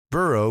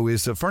Burrow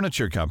is a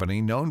furniture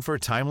company known for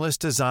timeless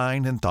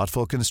design and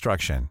thoughtful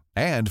construction,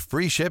 and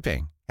free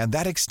shipping, and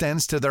that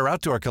extends to their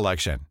outdoor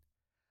collection.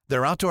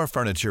 Their outdoor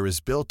furniture is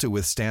built to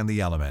withstand the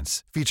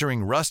elements,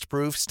 featuring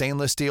rust-proof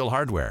stainless steel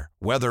hardware,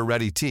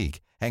 weather-ready teak,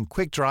 and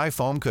quick-dry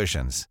foam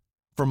cushions.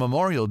 For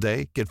Memorial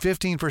Day, get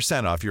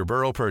 15% off your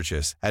Burrow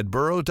purchase at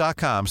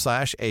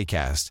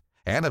burrow.com/ACAST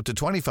and up to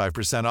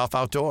 25% off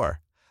outdoor.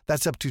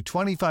 That's up to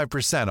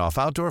 25% off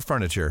outdoor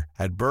furniture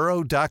at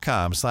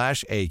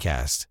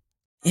burrow.com/ACAST.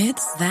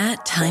 It's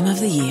that time of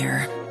the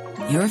year.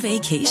 Your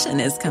vacation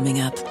is coming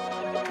up.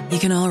 You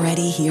can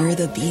already hear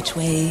the beach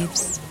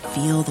waves,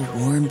 feel the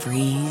warm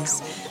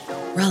breeze,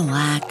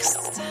 relax,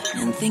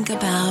 and think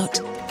about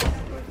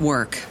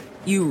work.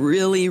 You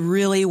really,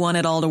 really want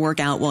it all to work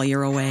out while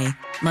you're away.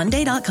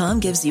 Monday.com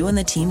gives you and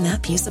the team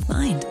that peace of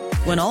mind.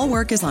 When all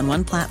work is on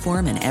one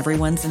platform and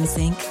everyone's in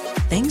sync,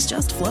 things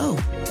just flow.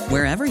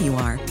 Wherever you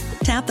are,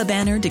 tap the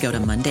banner to go to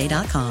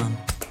Monday.com.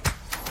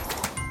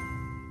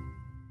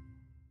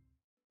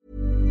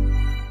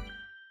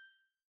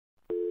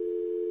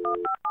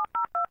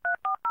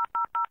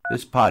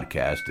 This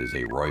podcast is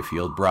a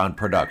Royfield Brown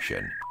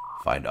production.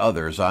 Find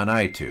others on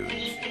iTunes.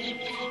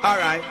 All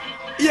right.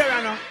 Here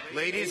I know.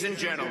 Ladies and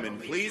gentlemen,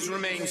 please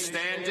remain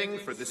standing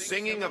for the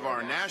singing of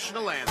our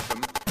national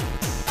anthem.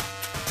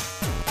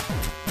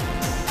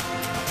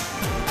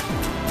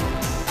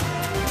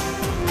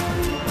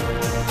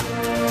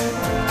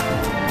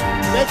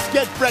 Let's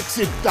get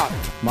Brexit done.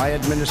 My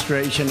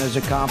administration has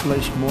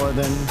accomplished more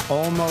than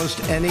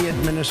almost any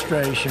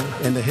administration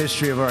in the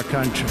history of our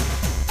country.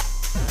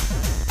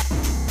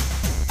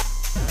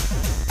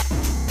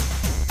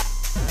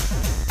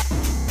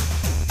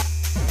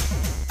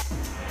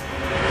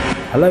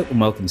 Hello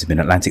and welcome to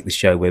Mid-Atlantic, the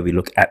show where we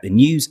look at the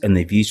news and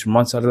the views from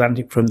one side of the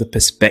Atlantic from the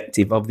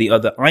perspective of the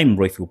other. I'm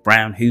Royfield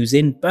Brown, who's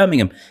in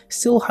Birmingham,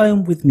 still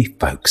home with me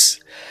folks.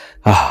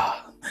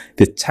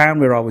 The town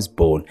where I was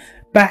born,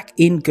 back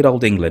in good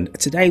old England.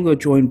 Today we're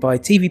joined by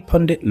TV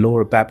pundit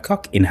Laura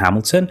Babcock in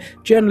Hamilton,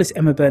 journalist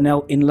Emma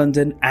Burnell in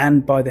London,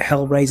 and by the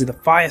Hellraiser, the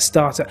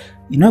Firestarter.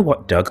 You know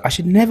what, Doug? I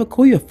should never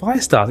call you a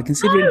Firestarter,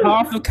 considering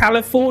half of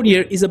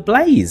California is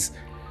ablaze.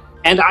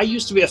 And I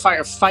used to be a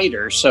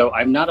firefighter, so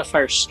I'm not a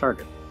fire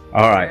starter.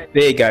 All right,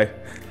 there you go.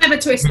 Never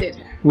twisted.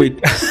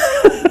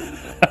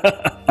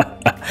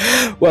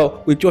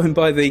 Well, we're joined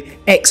by the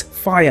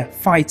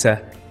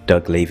ex-firefighter,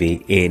 Doug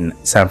Levy, in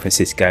San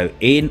Francisco,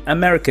 in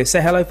America.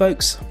 Say hello,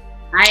 folks.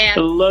 Hiya.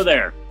 Hello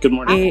there. Good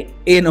morning.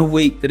 In a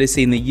week that has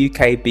seen the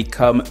UK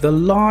become the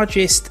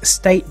largest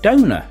state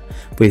donor,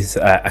 with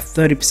a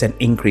 30%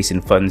 increase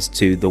in funds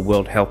to the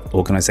World Health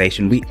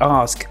Organization, we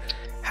ask,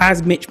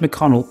 has Mitch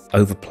McConnell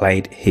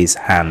overplayed his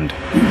hand?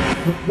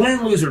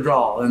 Win, lose, or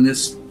draw in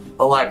this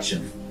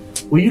election,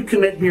 will you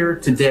commit here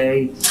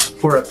today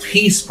for a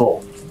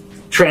peaceful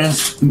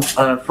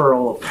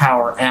transferal of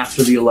power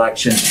after the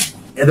election?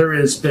 There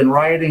has been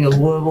rioting in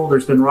Louisville.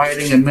 There's been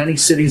rioting in many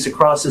cities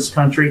across this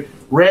country,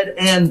 red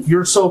and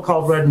your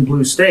so-called red and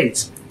blue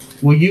states.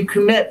 Will you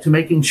commit to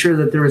making sure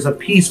that there is a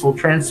peaceful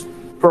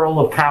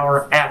transferal of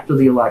power after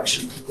the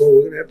election? Well,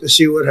 we're going to have to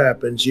see what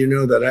happens. You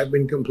know that I've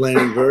been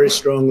complaining very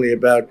strongly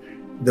about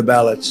the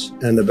ballots,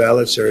 and the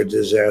ballots are a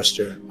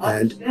disaster. I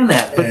understand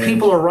that, but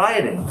people are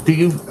rioting. Do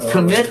you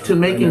commit to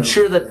making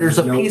sure that there's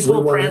a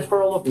peaceful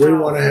transferal of power? We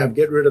want to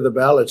get rid of the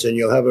ballots, and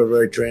we'll have a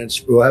very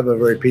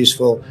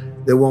peaceful.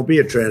 There won't be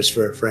a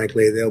transfer,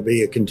 frankly. There'll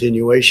be a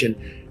continuation.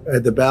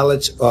 The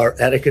ballots are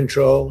out of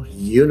control.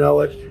 You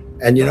know it.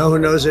 And you know who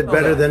knows it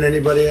better than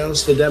anybody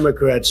else? The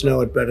Democrats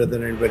know it better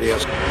than anybody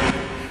else.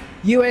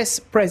 US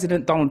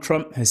President Donald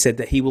Trump has said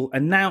that he will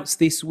announce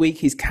this week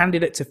his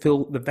candidate to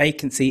fill the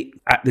vacancy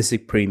at the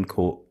Supreme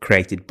Court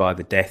created by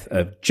the death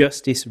of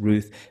Justice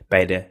Ruth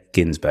Bader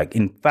Ginsburg.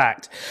 In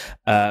fact,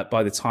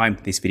 by the time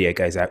this video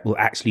goes out, we'll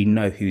actually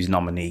know whose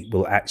nominee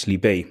will actually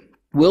be.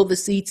 Will the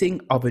seating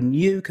of a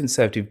new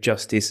conservative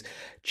justice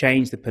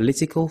change the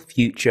political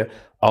future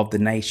of the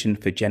nation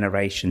for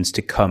generations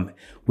to come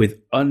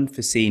with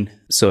unforeseen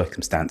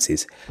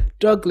circumstances?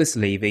 Douglas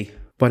Levy,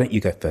 why don't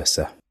you go first,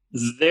 sir?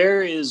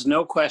 There is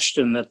no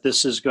question that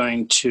this is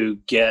going to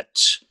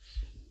get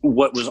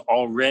what was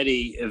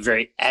already a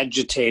very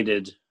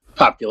agitated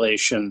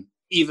population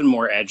even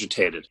more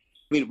agitated.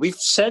 I mean, we've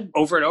said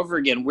over and over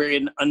again, we're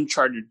in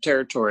uncharted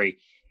territory.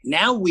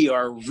 Now we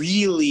are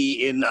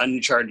really in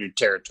uncharted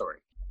territory.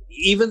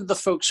 Even the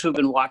folks who've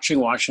been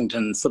watching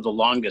Washington for the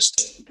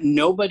longest,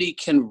 nobody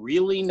can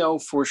really know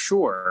for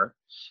sure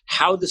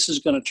how this is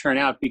going to turn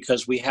out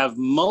because we have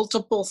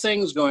multiple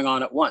things going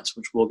on at once,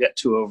 which we'll get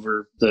to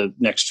over the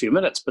next few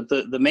minutes. But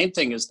the main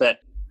thing is that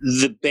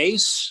the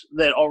base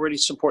that already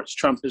supports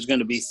Trump is going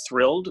to be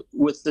thrilled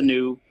with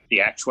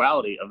the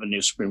actuality of a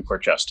new Supreme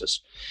Court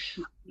justice.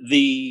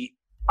 The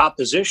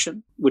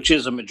opposition, which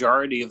is a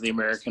majority of the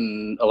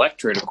American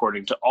electorate,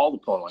 according to all the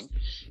polling,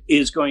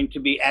 is going to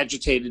be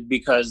agitated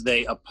because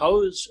they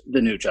oppose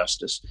the new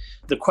justice.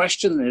 The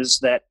question is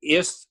that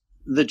if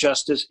the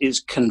justice is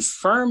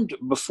confirmed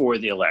before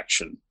the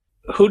election,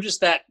 who does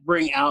that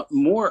bring out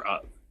more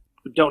of?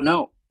 We don't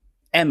know.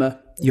 Emma,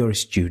 you're a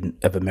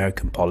student of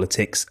American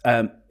politics.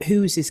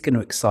 Who is this going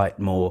to excite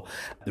more?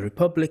 The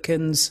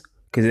Republicans,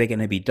 because they're going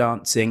to be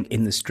dancing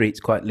in the streets,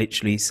 quite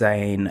literally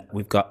saying,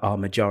 we've got our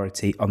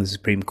majority on the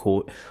Supreme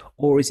Court,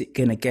 or is it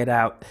going to get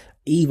out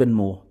even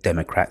more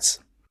Democrats?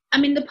 I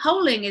mean, the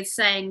polling is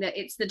saying that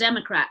it's the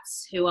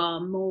Democrats who are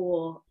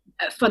more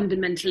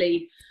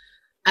fundamentally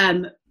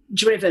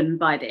driven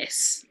by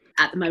this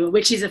at the moment,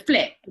 which is a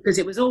flip, because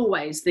it was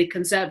always the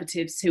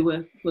Conservatives who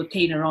were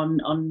keener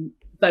on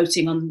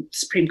voting on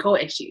Supreme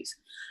Court issues.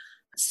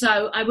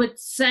 So I would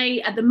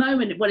say at the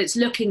moment, what it's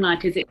looking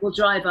like is it will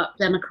drive up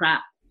Democrat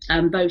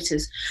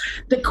voters.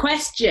 The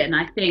question,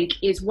 I think,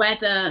 is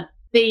whether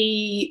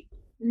the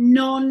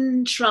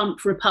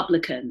non-Trump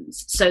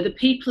Republicans, so the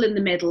people in the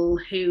middle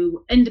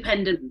who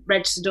independent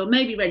registered or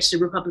maybe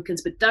registered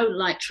Republicans but don't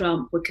like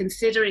Trump, were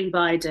considering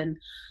Biden,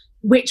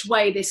 which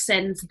way this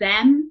sends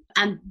them.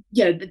 And,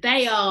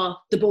 they are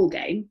the ball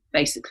game,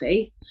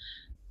 basically.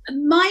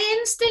 My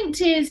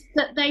instinct is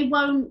that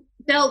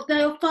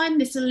they'll find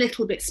this a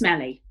little bit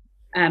smelly,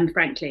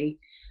 frankly.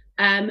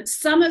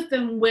 Some of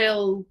them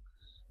will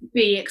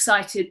be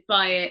excited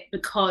by it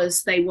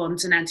because they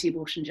want an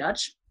anti-abortion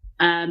judge.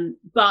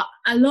 But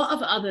a lot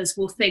of others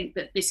will think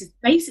that this is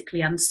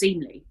basically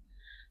unseemly.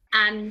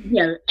 And,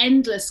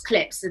 endless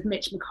clips of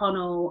Mitch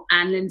McConnell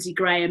and Lindsey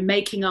Graham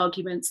making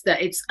arguments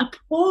that it's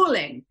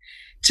appalling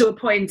to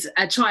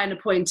try and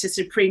appoint a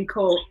Supreme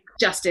Court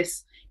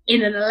justice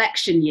in an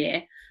election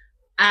year,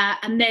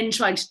 and then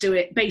trying to do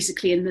it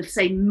basically in the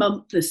same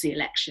month as the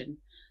election.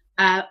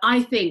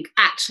 I think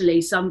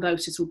actually some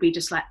voters will be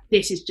just like,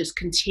 this is just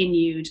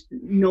continued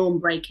norm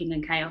breaking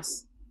and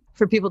chaos.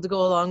 For people to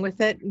go along with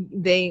it,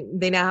 they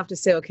now have to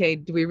say, okay,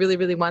 do we really,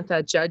 really want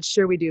that judge?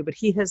 Sure we do. But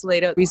he has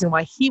laid out the reason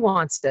why he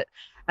wants it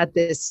at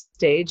this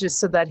stage is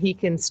so that he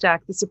can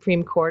stack the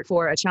Supreme Court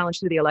for a challenge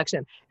to the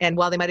election. And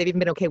while they might have even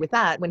been okay with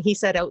that, when he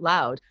said out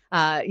loud,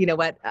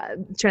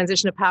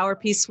 transition of power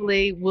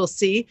peacefully, we'll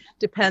see,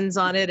 depends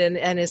on it. And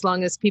as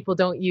long as people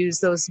don't use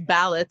those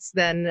ballots,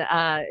 then,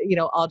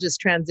 I'll just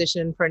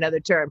transition for another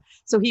term.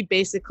 So he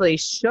basically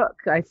shook,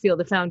 I feel,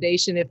 the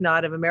foundation, if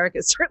not of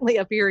America, certainly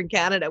up here in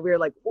Canada. We were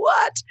like,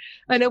 what?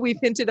 I know we've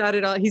hinted at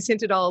it all. He's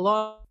hinted all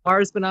along.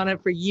 Barr's been on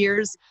it for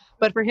years.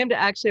 But for him to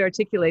actually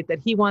articulate that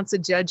he wants a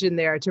judge in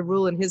there to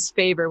rule in his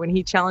favor when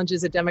he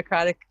challenges a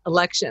Democratic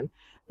election,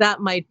 that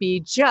might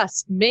be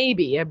just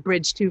maybe a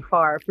bridge too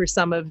far for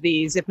some of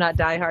these, if not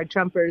diehard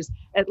Trumpers,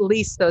 at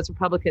least those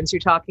Republicans you're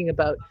talking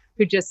about,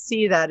 who just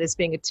see that as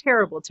being a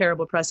terrible,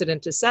 terrible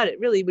precedent to set. It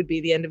really would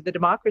be the end of the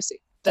democracy.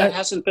 That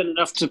hasn't been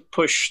enough to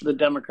push the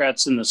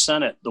Democrats in the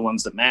Senate, the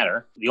ones that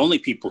matter. The only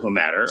people who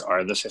matter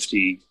are the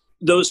 50.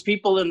 Those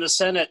people in the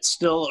Senate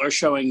still are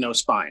showing no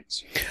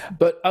spines.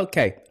 But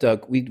okay,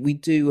 Doug, we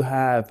do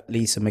have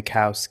Lisa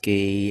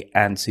Murkowski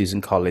and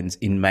Susan Collins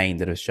in Maine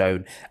that have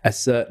shown a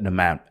certain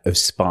amount of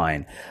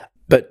spine.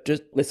 But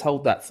just let's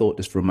hold that thought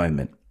just for a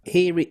moment.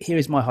 Here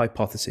is my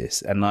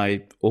hypothesis, and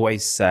I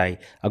always say,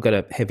 I've got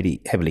to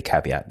heavily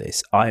caveat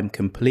this. I am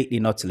completely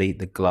and utterly,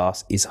 the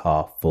glass is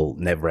half full,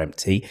 never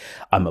empty.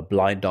 I'm a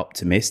blind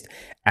optimist,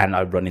 and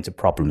I run into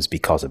problems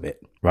because of it,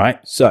 right?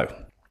 So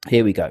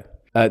here we go.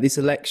 This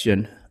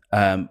election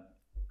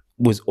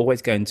was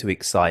always going to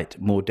excite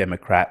more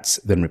Democrats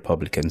than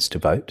Republicans to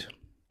vote.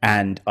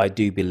 And I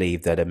do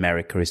believe that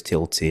America is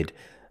tilted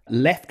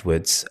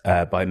leftwards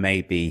by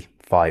maybe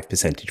 5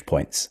 percentage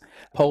points.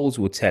 Polls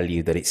will tell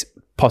you that it's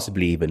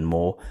possibly even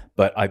more,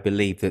 but I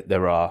believe that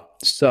there are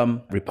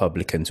some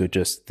Republicans who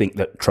just think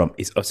that Trump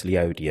is utterly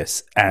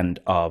odious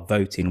and are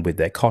voting with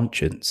their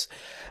conscience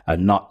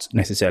and not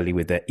necessarily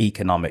with their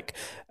economic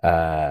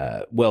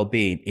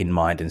well-being in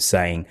mind, and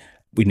saying,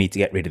 we need to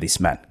get rid of this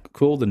man,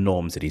 call the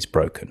norms that he's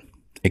broken,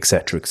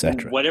 etc.,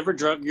 etc. Whatever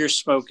drug you're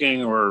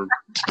smoking or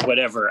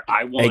whatever,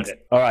 I want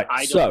it. All right.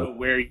 I don't know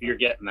where you're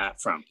getting that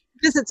from.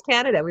 Because it's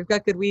Canada. We've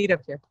got good weed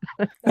up here.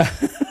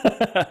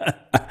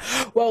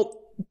 Well,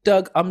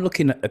 Doug, I'm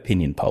looking at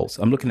opinion polls.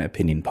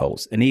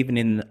 And even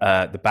in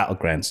the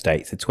battleground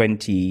states, the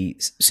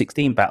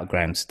 2016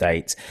 battleground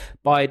states,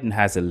 Biden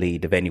has a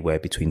lead of anywhere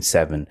between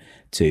 7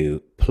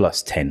 to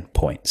plus 10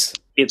 points.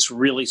 It's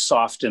really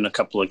soft in a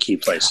couple of key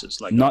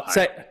places.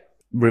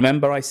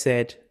 Remember I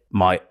said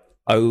my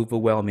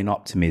overwhelming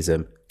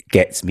optimism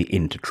gets me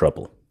into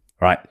trouble,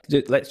 right?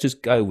 Let's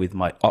just go with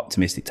my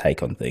optimistic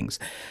take on things.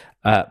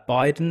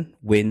 Biden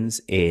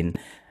wins in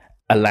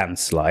a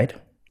landslide,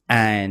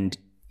 and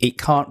it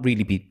can't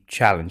really be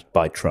challenged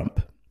by Trump,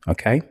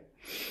 okay?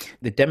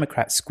 The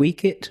Democrats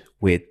squeak it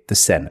with the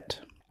Senate,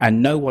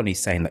 and no one is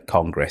saying that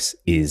Congress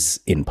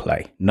is in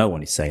play. No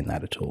one is saying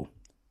that at all.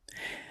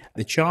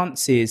 The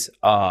chances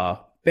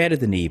are better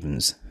than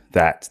evens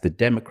that the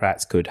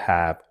Democrats could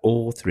have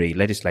all 3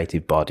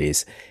 legislative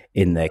bodies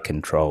in their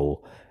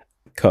control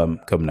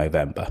come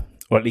November,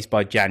 or at least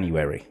by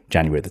January the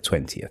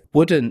 20th.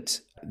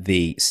 Wouldn't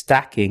the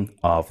stacking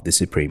of the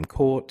Supreme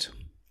Court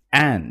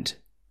and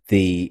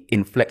the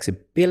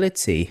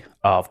inflexibility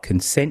of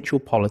consensual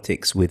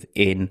politics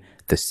within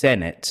the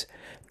Senate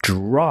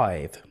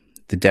drive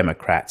the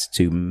Democrats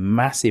to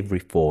massive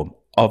reform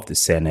of the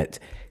Senate,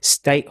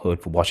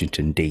 statehood for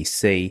Washington,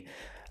 D.C.,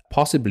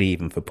 possibly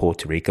even for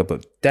Puerto Rico,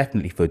 but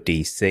definitely for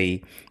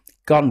D.C.,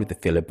 gone with the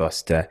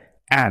filibuster,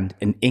 and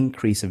an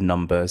increase of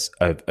numbers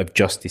of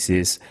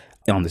justices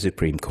on the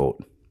Supreme Court.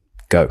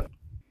 Go.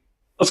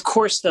 Of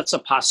course, that's a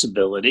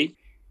possibility.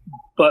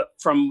 But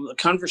from the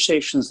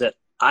conversations that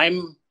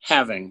I'm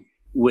having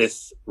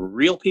with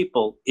real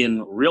people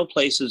in real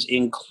places,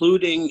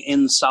 including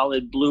in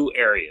solid blue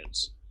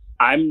areas,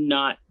 I'm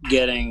not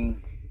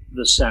getting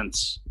the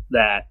sense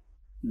that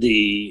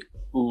the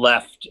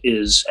left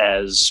is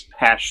as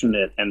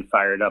passionate and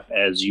fired up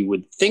as you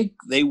would think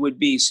they would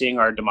be seeing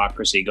our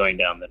democracy going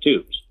down the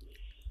tubes.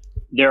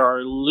 There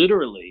are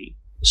literally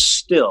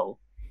still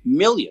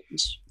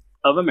millions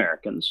of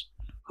Americans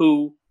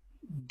who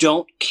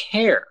don't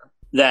care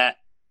that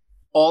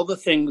all the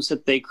things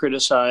that they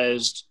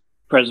criticized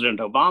President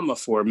Obama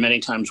for many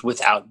times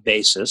without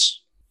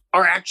basis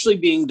are actually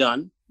being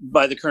done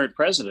by the current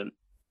president.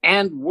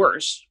 And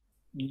worse,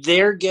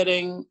 they're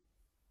getting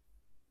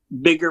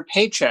bigger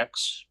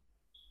paychecks,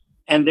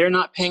 and they're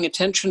not paying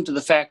attention to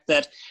the fact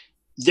that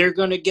they're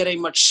going to get a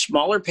much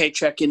smaller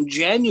paycheck in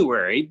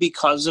January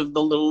because of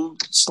the little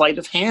sleight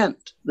of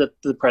hand that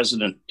the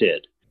president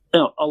did.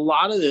 Now, a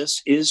lot of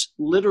this is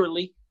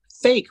literally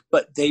fake,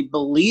 but they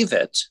believe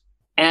it.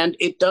 And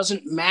it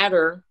doesn't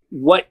matter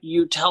what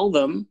you tell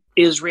them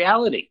is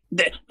reality.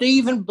 They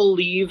even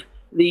believe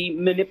the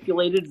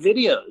manipulated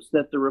videos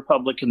that the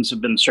Republicans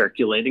have been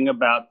circulating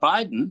about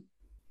Biden.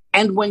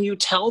 And when you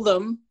tell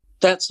them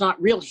that's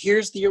not real,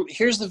 here's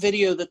the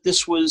video that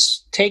this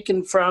was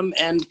taken from,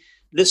 and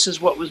this is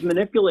what was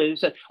manipulated.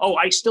 Said, oh,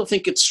 I still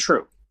think it's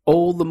true.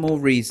 All the more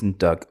reason,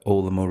 Doug,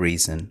 all the more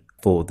reason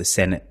for the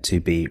Senate to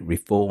be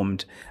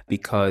reformed,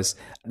 because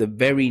the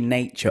very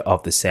nature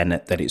of the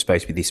Senate, that it's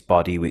supposed to be this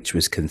body which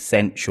was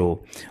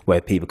consensual,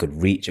 where people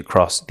could reach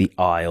across the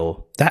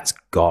aisle, that's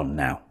gone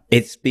now.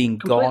 It's been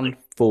gone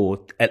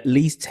for at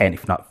least 10,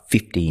 if not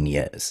 15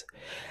 years.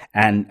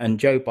 And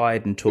Joe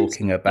Biden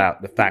talking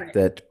about the fact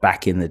that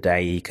back in the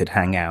day he could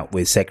hang out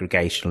with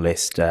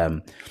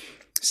segregationist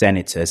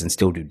senators and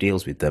still do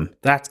deals with them,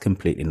 that's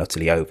completely and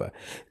utterly over.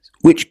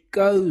 Which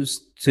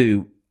goes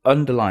to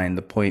underline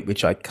the point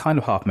which I kind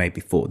of half made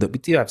before, that we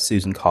do have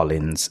Susan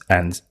Collins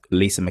and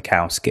Lisa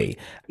Murkowski.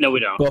 No, we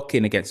don't.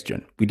 Booking against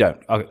John. We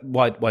don't.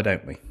 Why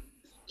don't we?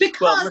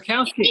 Because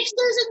Murkowski. if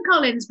Susan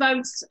Collins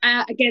votes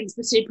against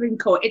the Supreme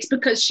Court, it's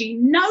because she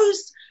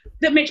knows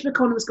that Mitch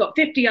McConnell's got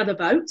 50 other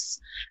votes,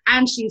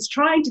 and she's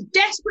trying to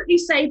desperately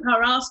save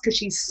her ass because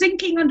she's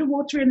sinking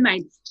underwater in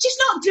Maine. She's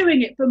not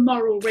doing it for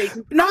moral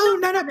reasons. No,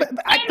 but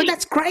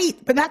that's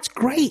great. But that's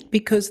great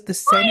because the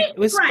Senate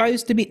was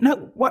supposed to be...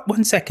 No, what?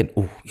 1 second.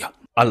 Oh, yeah.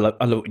 I love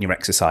when you're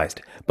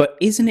exercised. But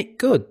isn't it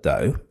good,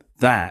 though,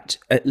 that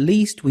at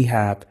least we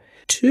have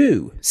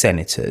 2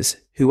 senators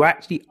who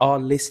actually are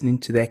listening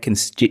to their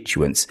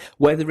constituents,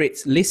 whether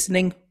it's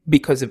listening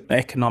because of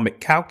economic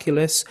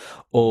calculus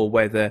or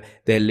whether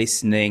they're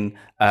listening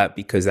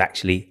because they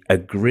actually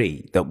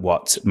agree that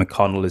what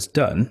McConnell has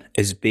done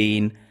has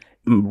been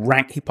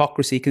rank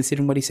hypocrisy,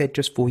 considering what he said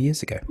just 4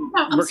 years ago.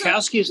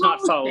 Murkowski is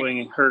not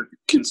following her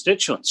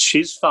constituents.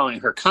 She's following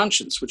her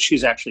conscience, which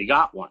she's actually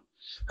got one.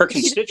 Her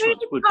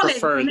constituents would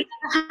prefer... On the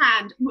other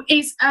hand,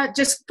 is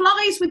just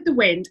flies with the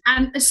wind,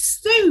 and as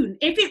soon,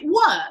 if it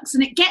works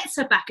and it gets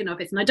her back in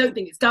office, and I don't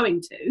think it's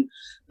going to,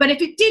 but if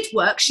it did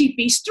work, she'd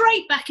be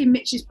straight back in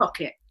Mitch's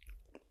pocket.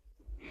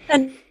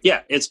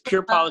 Yeah, it's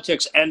pure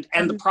politics, and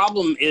the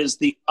problem is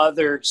the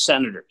other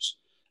senators.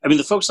 I mean,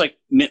 the folks like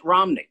Mitt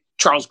Romney,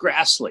 Charles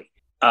Grassley,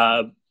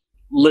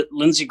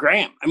 Lindsey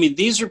Graham. I mean,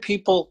 these are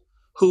people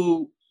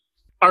who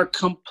are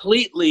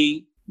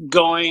completely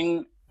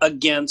going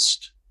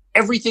against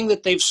everything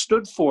that they've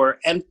stood for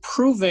and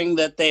proving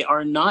that they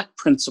are not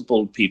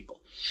principled people.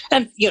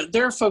 And,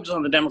 there are folks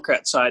on the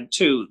Democrat side,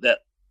 too, that,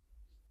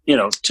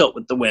 tilt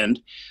with the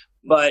wind.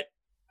 But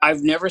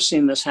I've never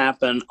seen this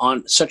happen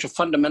on such a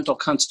fundamental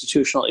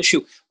constitutional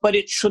issue. But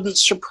it shouldn't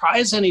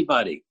surprise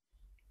anybody.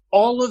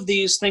 All of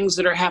these things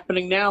that are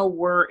happening now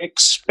were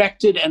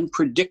expected and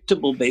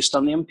predictable based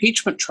on the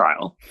impeachment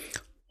trial.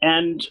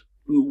 And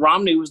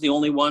Romney was the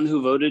only one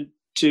who voted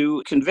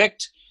to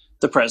convict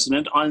the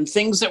president on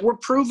things that were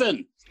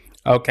proven.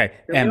 Okay,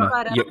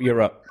 Emma,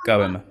 you're up. Go,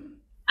 Emma.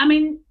 I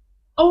mean,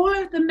 all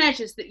of the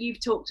measures that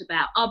you've talked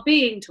about are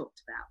being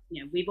talked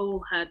about. We've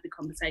all heard the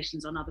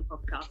conversations on other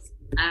podcasts.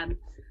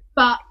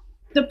 But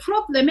the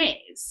problem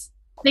is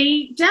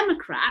the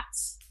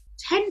Democrats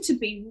tend to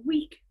be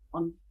weak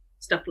on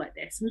stuff like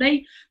this. And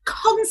they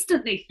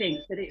constantly think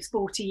that it's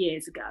 40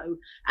 years ago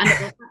and that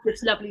they'll have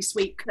this lovely,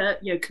 sweet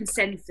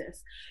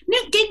consensus.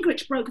 Newt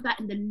Gingrich broke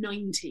that in the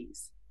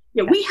 90s.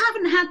 We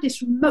haven't had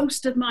this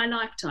most of my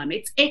lifetime.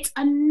 It's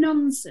a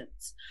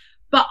nonsense.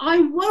 But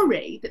I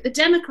worry that the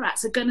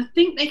Democrats are going to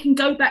think they can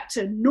go back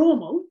to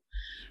normal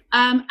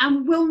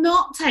and will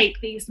not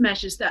take these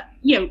measures that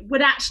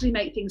would actually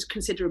make things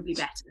considerably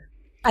better.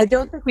 I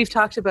don't think we've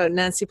talked about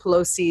Nancy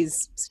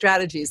Pelosi's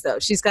strategies, though.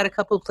 She's got a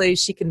couple of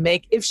plays she can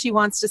make if she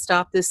wants to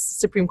stop this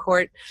Supreme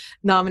Court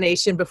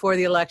nomination before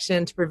the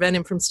election to prevent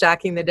him from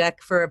stacking the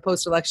deck for a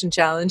post-election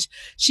challenge.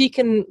 She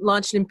can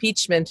launch an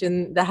impeachment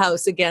in the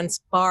House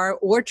against Barr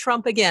or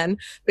Trump again,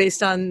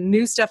 based on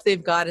new stuff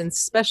they've got, and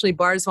especially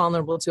Barr's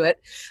vulnerable to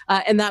it.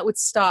 And that would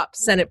stop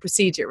Senate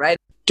procedure, right?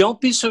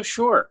 Don't be so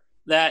sure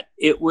that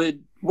it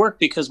would work,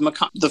 because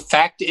the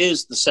fact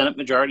is the Senate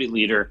Majority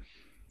Leader,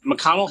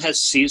 McConnell,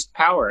 has seized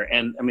power.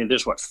 And I mean,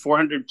 there's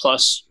 400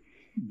 plus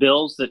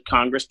bills that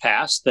Congress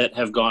passed that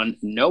have gone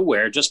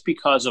nowhere just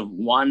because of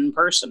one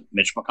person,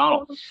 Mitch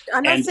McConnell.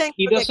 I'm not saying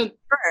he doesn't.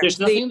 There's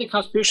nothing in the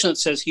Constitution that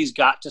says he's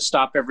got to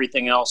stop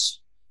everything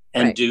else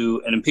and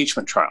do an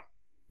impeachment trial.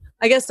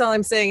 I guess all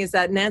I'm saying is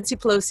that Nancy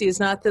Pelosi is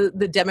not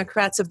the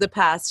Democrats of the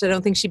past. I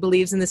don't think she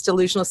believes in this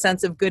delusional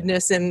sense of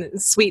goodness and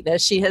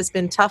sweetness. She has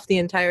been tough the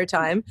entire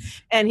time.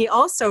 And he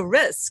also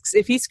risks,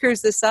 if he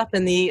screws this up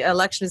and the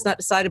election is not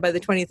decided by the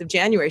 20th of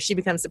January, she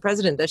becomes the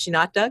president. Does she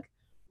not, Doug?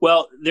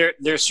 Well,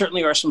 there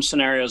certainly are some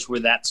scenarios where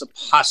that's a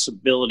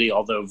possibility,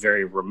 although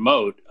very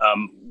remote.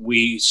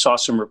 We saw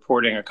some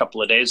reporting a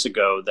couple of days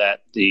ago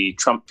that the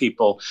Trump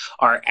people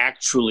are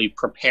actually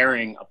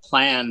preparing a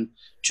plan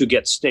to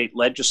get state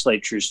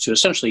legislatures to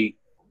essentially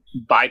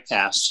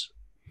bypass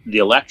the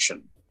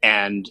election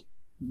and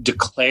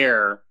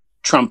declare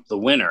Trump the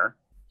winner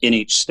in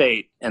each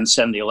state and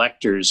send the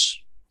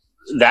electors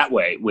that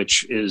way,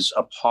 which is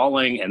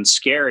appalling and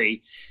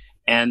scary.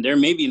 And there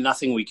may be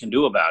nothing we can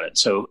do about it.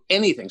 So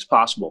anything's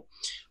possible.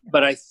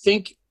 But I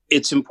think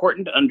it's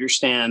important to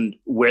understand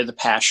where the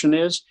passion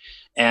is.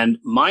 And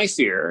my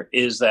fear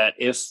is that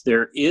if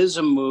there is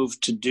a move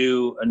to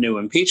do a new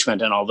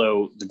impeachment, and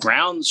although the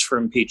grounds for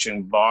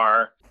impeaching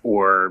Barr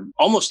or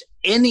almost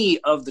any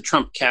of the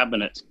Trump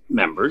cabinet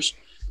members,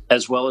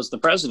 as well as the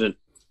president,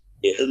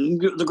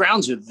 the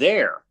grounds are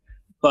there,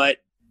 but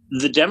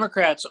the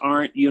Democrats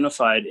aren't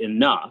unified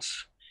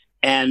enough.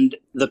 And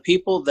the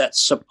people that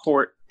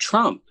support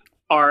Trump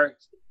are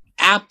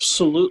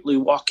absolutely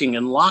walking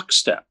in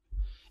lockstep.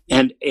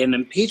 And an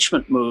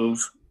impeachment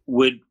move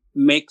would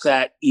make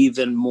that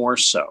even more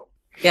so.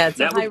 Yeah, it's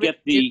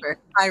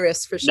high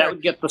risk for sure. That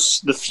would get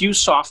the few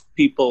soft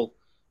people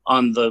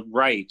on the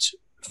right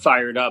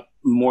fired up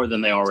more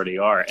than they already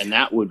are, and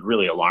that would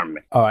really alarm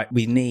me. All right,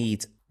 we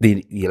need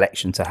the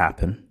election to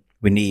happen.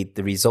 We need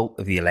the result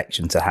of the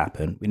election to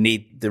happen. We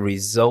need the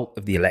result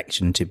of the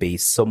election to be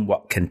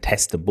somewhat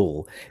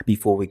contestable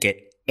before we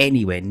get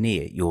anywhere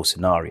near your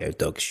scenario,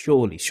 Doug.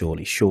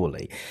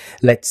 Surely.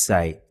 Let's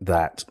say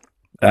that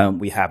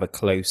we have a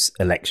close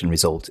election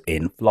result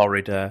in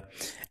Florida,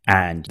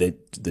 and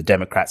the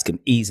Democrats can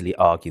easily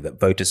argue that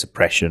voter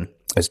suppression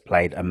has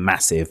played a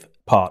massive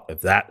part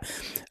of that.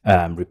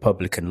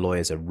 Republican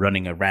lawyers are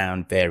running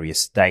around various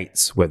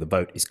states where the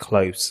vote is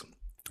close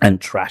and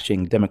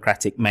trashing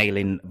Democratic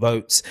mail-in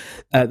votes.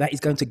 That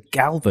is going to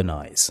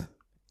galvanize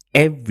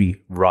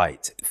every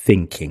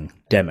right-thinking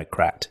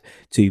Democrat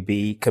to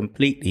be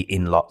completely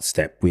in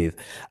lockstep with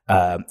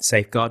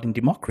safeguarding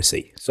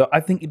democracy. So I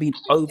think you're being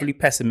overly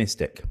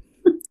pessimistic.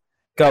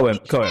 Go,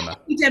 Emma.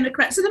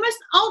 Democrats are the most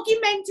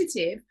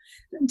argumentative,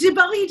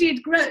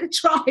 divided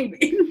tribe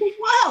in the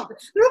world.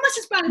 They're almost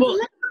as bad as the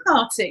Labour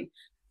Party.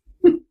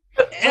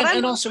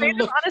 And also,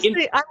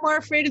 honestly, I'm more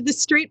afraid of the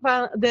street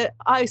violence.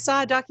 I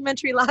saw a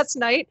documentary last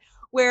night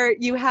where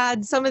you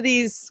had some of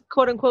these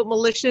quote unquote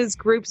militias,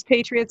 groups,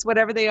 patriots,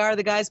 whatever they are,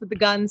 the guys with the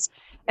guns.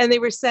 And they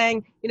were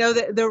saying,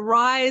 the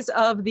rise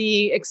of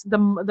the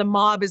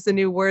mob is the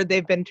new word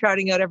they've been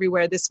trotting out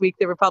everywhere this week.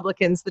 The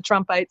Republicans, the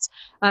Trumpites,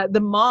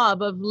 the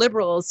mob of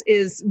liberals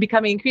is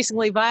becoming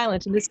increasingly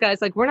violent. And this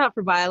guy's like, we're not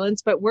for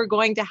violence, but we're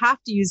going to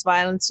have to use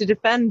violence to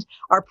defend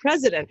our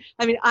president.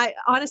 I mean,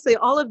 honestly,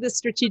 all of this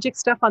strategic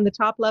stuff on the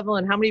top level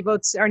and how many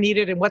votes are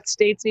needed and what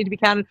states need to be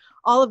counted,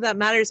 all of that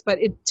matters. But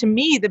to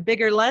me, the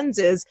bigger lens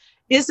is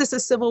this a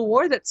civil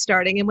war that's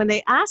starting? And when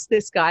they asked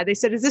this guy, they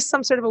said, is this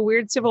some sort of a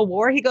weird civil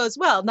war? He goes,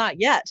 well, not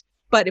yet.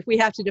 But if we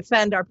have to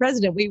defend our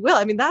president, we will.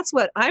 I mean, that's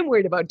what I'm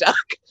worried about, Doug.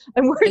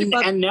 I'm worried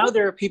about. And now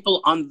there are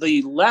people on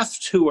the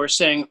left who are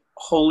saying,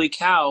 holy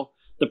cow,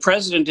 the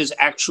president is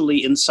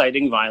actually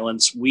inciting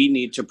violence. We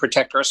need to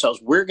protect ourselves.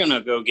 We're going to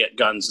go get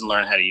guns and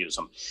learn how to use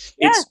them.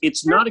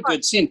 It's not a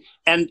good scene.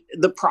 And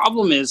the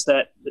problem is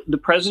that the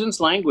president's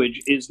language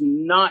is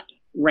not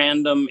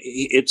random.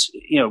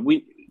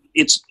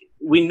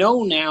 We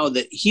know now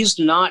that he's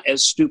not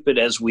as stupid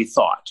as we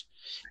thought.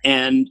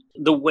 And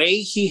the way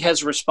he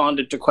has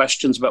responded to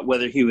questions about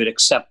whether he would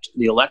accept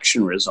the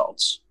election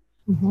results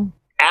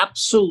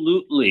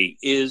absolutely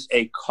is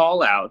a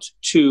call out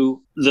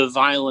to the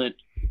violent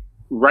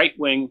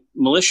right-wing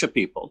militia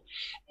people.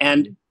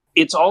 And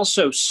it's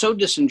also so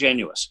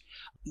disingenuous.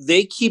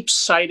 They keep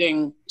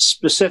citing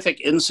specific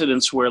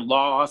incidents where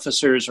law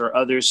officers or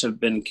others have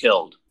been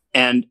killed.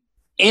 And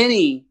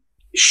any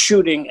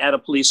shooting at a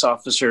police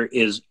officer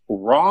is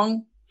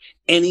wrong.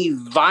 Any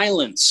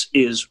violence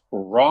is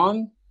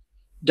wrong.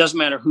 Doesn't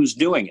matter who's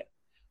doing it.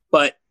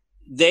 But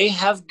they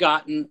have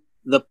gotten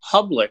the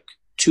public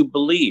to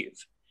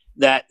believe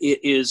that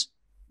it is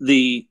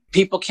the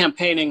people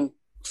campaigning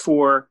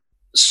for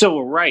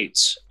civil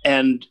rights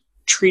and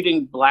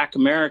treating Black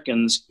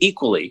Americans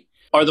equally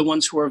are the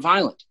ones who are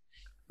violent.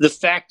 The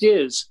fact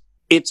is,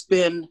 it's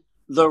been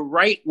the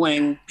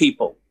right-wing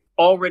people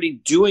already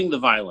doing the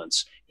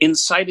violence,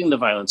 inciting the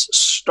violence,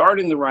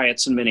 starting the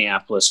riots in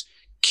Minneapolis,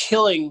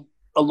 killing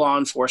two law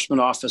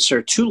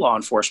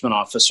enforcement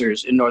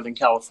officers in Northern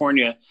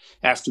California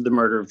after the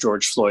murder of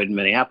George Floyd in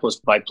Minneapolis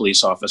by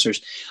police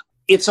officers.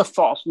 It's a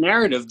false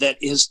narrative that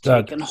is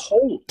taken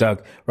hold.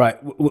 Doug, right.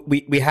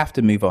 We have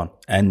to move on.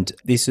 And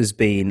this has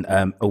been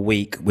a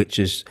week which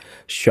has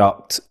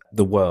shocked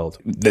the world.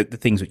 The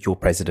things which your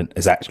president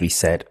has actually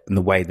said and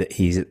the way that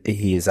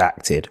he has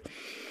acted.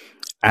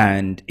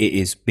 And it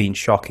has been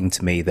shocking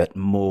to me that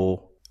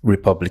more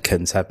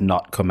Republicans have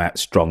not come out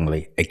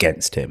strongly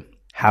against him.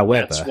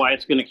 However, that's why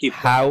it's going to keep.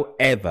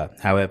 However,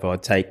 I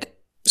take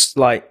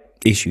slight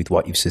issue with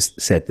what you've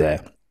said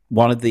there.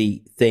 One of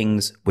the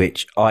things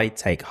which I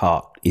take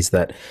heart is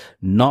that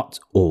not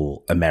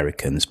all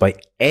Americans, by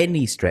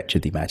any stretch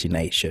of the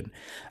imagination,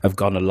 have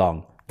gone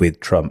along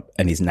with Trump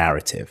and his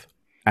narrative.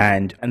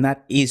 And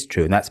that is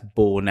true, and that's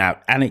borne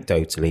out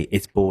anecdotally.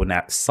 It's borne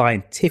out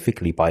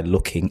scientifically by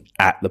looking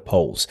at the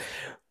polls.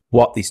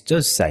 What this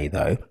does say,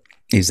 though,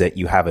 is that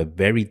you have a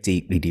very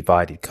deeply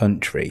divided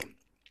country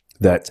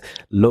that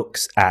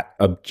looks at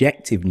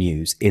objective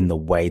news in the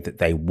way that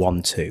they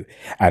want to,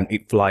 and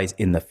it flies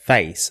in the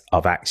face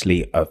of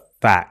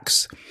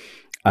facts.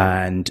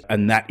 And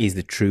that is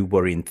the true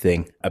worrying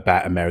thing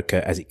about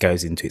America as it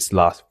goes into its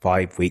last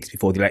 5 weeks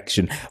before the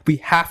election. We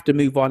have to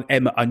move on,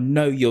 Emma. I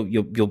know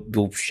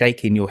you're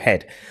shaking your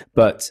head,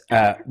 but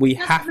we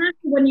have. Matter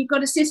when you've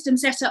got a system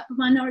set up for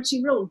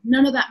minority rule.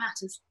 None of that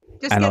matters.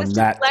 And on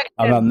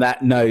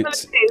that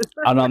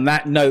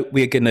note,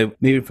 we're going to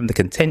move from the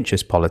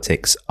contentious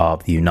politics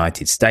of the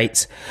United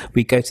States.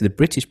 We go to the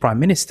British Prime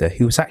Minister,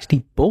 who was actually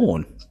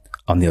born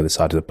on the other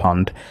side of the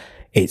pond.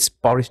 It's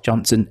Boris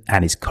Johnson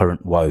and his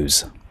current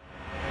woes.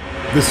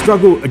 The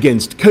struggle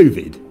against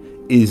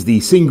COVID is the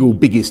single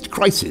biggest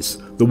crisis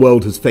the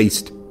world has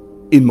faced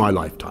in my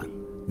lifetime.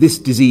 This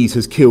disease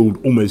has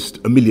killed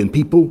almost 1 million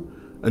people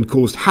and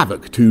caused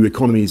havoc to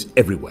economies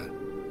everywhere.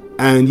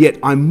 And yet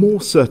I'm more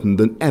certain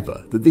than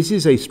ever that this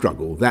is a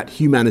struggle that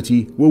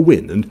humanity will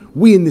win, and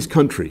we in this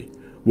country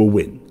will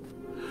win.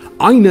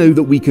 I know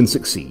that we can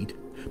succeed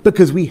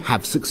because we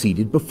have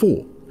succeeded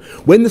before.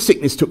 When the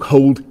sickness took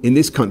hold in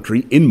this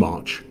country in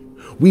March,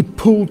 we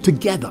pulled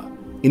together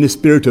in a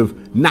spirit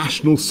of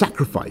national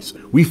sacrifice.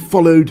 We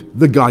followed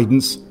the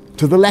guidance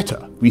to the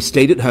letter. We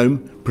stayed at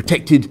home,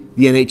 protected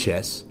the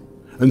NHS,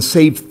 and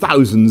saved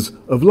thousands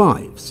of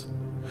lives.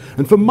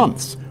 And for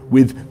months,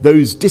 with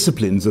those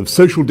disciplines of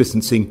social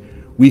distancing,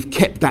 we've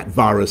kept that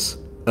virus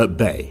at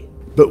bay.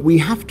 But we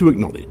have to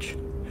acknowledge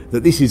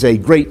that this is a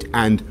great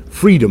and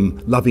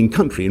freedom-loving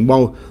country, and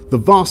while the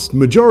vast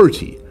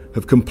majority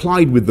have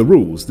complied with the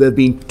rules, there have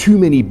been too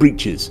many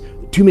breaches,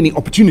 too many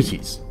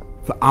opportunities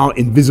for our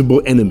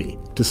invisible enemy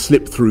to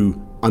slip through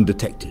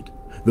undetected.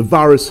 The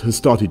virus has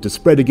started to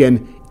spread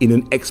again in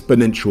an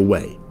exponential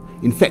way.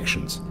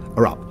 Infections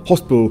are up,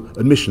 hospital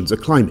admissions are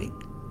climbing.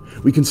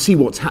 We can see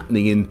what's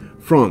happening in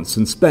France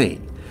and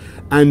Spain.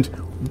 And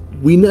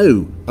we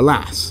know,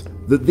 alas,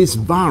 that this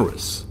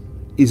virus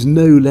is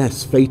no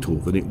less fatal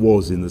than it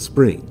was in the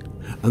spring,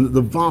 and that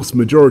the vast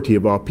majority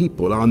of our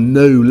people are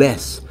no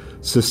less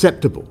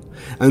susceptible.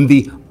 And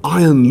the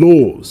iron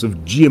laws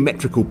of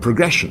geometrical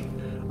progression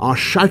are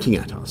shouting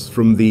at us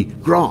from the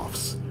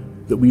graphs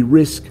that we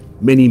risk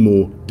many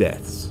more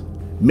deaths,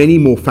 many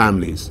more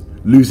families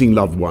losing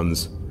loved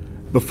ones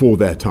before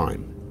their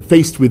time.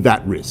 Faced with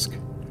that risk,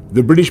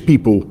 the British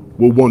people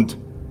will want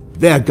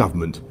their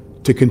government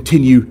to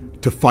continue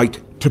to fight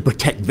to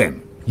protect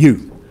them,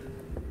 you.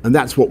 And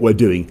that's what we're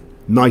doing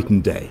night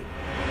and day.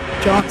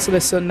 Chancellor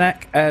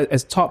Sunak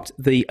has topped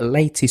the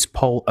latest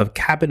poll of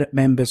cabinet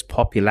members'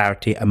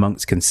 popularity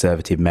amongst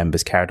Conservative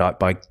members carried out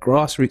by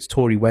grassroots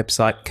Tory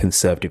website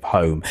Conservative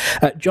Home.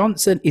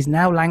 Johnson is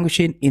now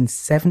languishing in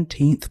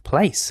 17th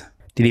place.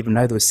 Didn't even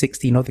know there were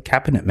 16 other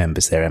cabinet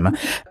members there, Emma.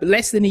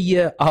 Less than a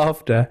year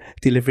after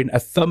delivering a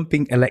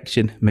thumping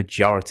election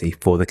majority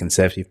for the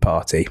Conservative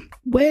Party.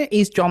 Where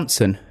is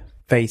Johnson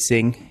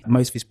facing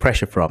most of his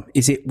pressure from?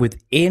 Is it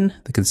within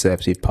the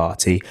Conservative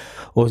Party,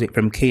 or is it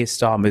from Keir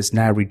Starmer's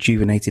now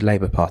rejuvenated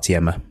Labour Party,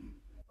 Emma?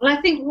 Well,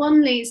 I think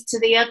one leads to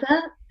the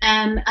other.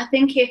 I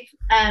think if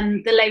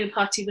the Labour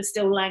Party was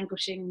still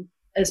languishing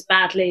as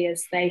badly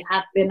as they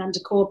had been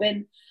under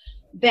Corbyn,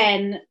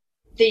 then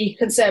the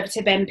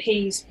Conservative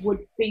MPs would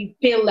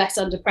feel less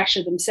under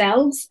pressure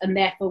themselves and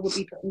therefore would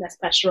be putting less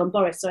pressure on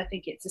Boris. So I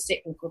think it's a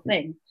cyclical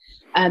thing.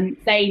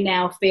 They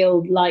now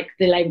feel like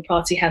the Labour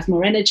Party has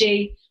more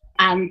energy,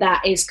 and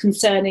that is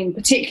concerning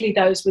particularly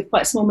those with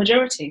quite small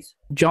majorities.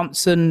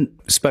 Johnson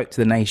spoke to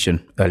the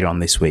nation earlier on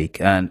this week,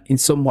 and in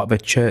somewhat of a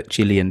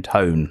Churchillian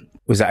tone.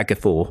 Was that a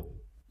guffaw?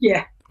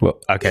 Yeah. Well,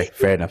 okay,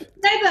 fair enough.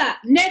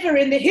 Never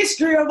in the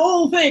history of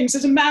all things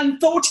has a man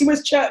thought he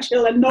was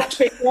Churchill and not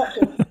been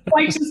Churchill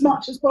quite as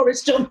much as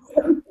Boris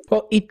Johnson.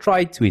 Well, he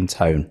tried to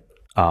intone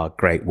our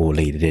Great War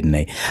leader, didn't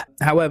he?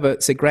 However,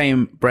 Sir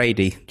Graham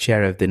Brady,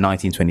 chair of the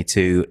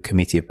 1922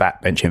 Committee of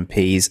Backbench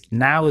MPs,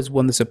 now has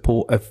won the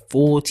support of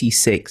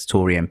 46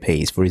 Tory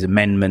MPs for his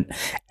amendment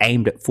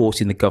aimed at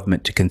forcing the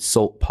government to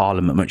consult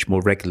Parliament much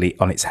more regularly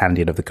on its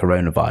handling of the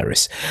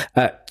coronavirus.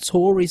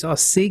 Tories are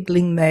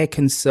signalling their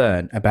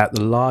concern about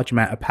the large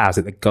amount of powers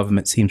that the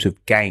government seems to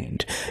have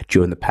gained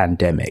during the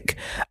pandemic.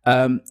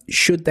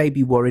 Should they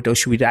be worried, or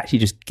should we actually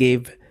just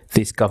give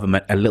this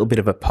government a little bit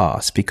of a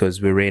pass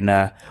because we're in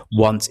a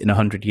once in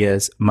 100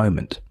 years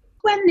moment?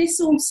 When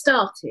this all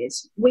started,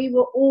 we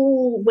were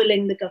all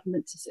willing the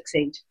government to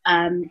succeed,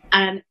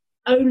 and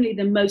only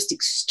the most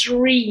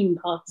extreme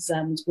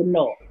partisans were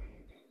not.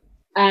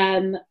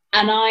 And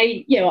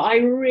I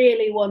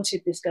really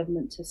wanted this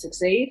government to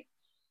succeed,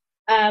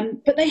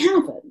 but they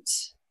haven't.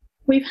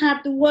 We've had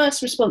the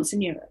worst response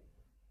in Europe,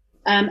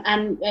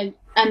 and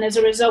as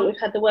a result, we've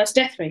had the worst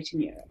death rate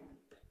in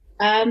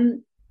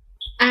Europe.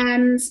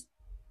 And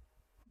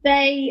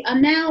they are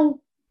now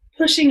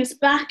pushing us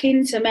back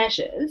into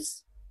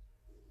measures,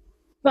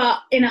 but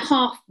in a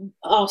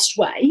half-assed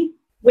way,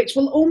 which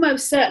will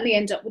almost certainly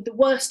end up with the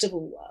worst of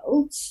all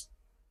worlds.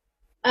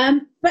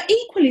 But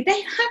equally,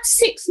 they've had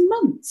 6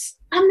 months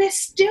and they're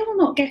still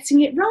not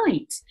getting it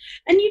right.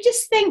 And you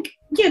just think,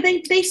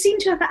 they seem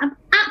to have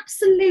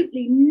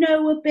absolutely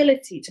no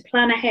ability to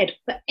plan ahead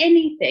for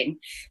anything.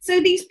 So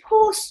these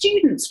poor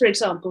students, for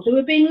example, who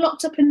are being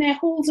locked up in their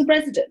halls of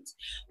residence,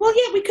 well,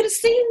 yeah, we could have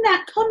seen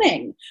that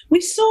coming.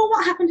 We saw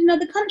what happened in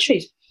other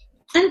countries.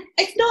 And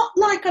it's not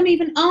like I'm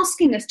even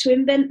asking us to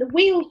invent the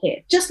wheel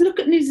here. Just look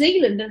at New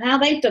Zealand and how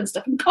they've done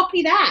stuff and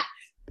copy that.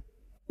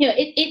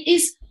 It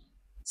is...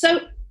 So,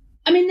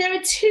 I mean, there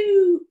are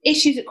two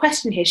issues at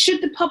question here.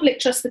 Should the public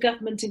trust the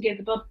government and give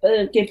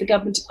the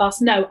government a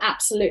pass? No,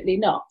 absolutely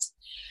not.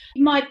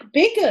 My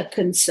bigger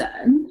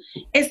concern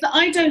is that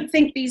I don't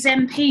think these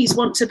MPs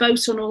want to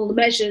vote on all the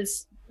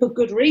measures for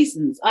good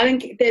reasons. I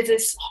think there's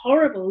this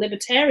horrible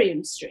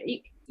libertarian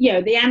streak,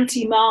 the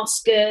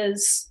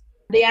anti-maskers,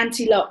 the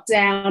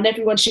anti-lockdown,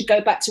 everyone should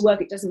go back to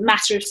work, it doesn't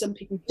matter if some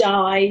people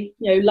die,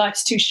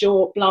 life's too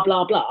short, blah,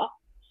 blah, blah.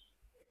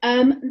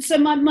 So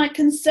my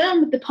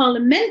concern with the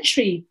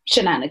parliamentary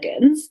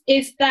shenanigans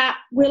is that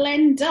we'll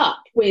end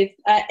up with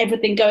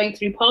everything going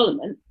through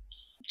Parliament,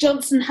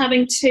 Johnson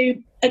having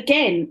to,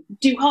 again,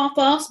 do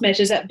half-assed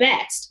measures at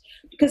best,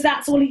 because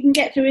that's all he can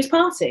get through his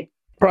party.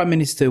 Prime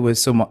Minister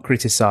was somewhat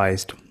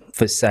criticised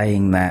for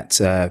saying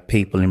that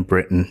people in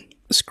Britain,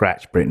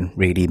 scratch Britain,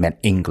 really meant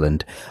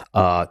England,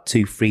 are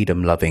too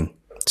freedom-loving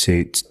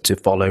to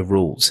follow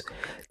rules.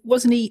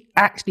 Wasn't he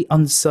actually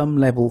on some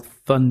level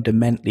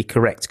fundamentally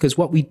correct? Because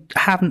what we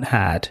haven't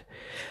had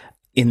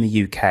in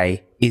the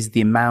UK is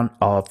the amount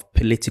of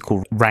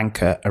political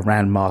rancour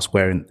around mask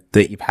wearing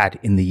that you've had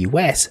in the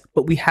US,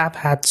 but we have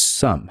had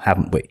some,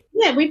 haven't we?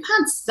 Yeah, we've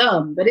had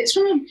some, but it's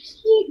from a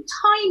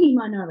tiny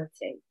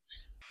minority.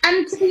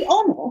 And to be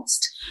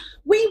honest,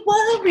 we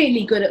were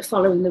really good at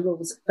following the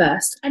rules at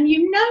first. And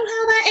you know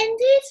how that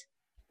ended?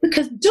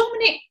 Because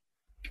Dominic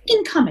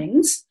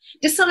Cummings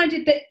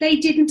decided that they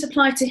didn't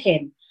apply to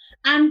him.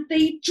 And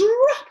the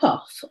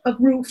drop-off of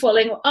rule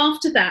following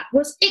after that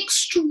was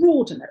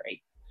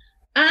extraordinary.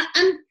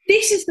 And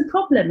this is the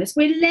problem, is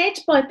we're led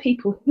by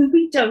people who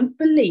we don't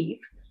believe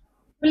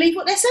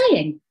what they're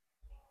saying.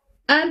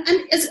 And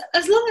as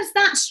long as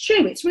that's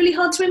true, it's really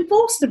hard to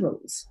enforce the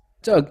rules.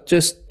 Doug,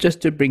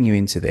 just to bring you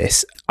into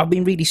this, I've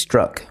been really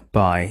struck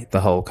by the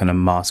whole kind of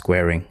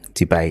mask-wearing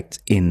debate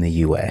in the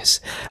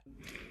US.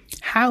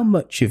 How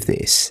much of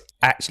this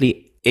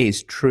actually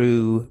is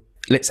true,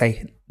 let's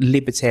say,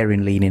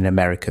 libertarian-leaning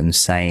Americans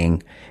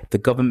saying, the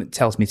government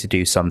tells me to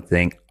do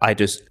something, I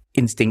just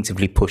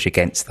instinctively push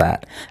against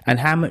that? And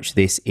how much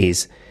this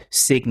is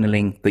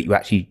signalling that you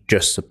actually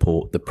just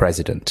support the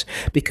president?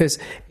 Because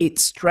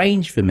it's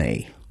strange for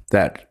me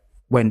that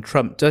when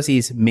Trump does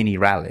his mini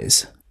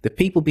rallies, the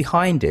people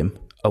behind him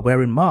are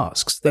wearing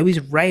masks, though he's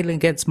railing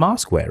against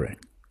mask wearing.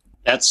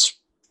 That's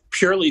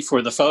purely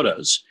for the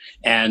photos.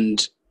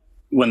 And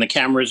when the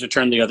cameras are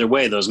turned the other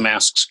way, those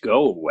masks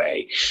go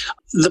away.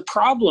 The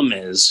problem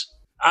is,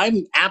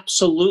 I'm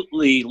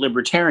absolutely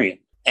libertarian.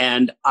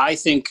 And I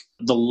think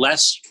the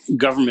less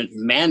government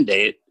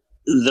mandate,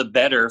 the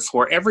better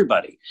for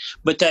everybody.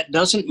 But that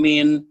doesn't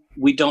mean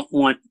we don't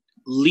want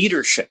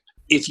leadership.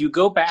 If you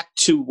go back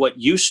to what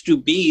used to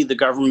be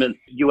the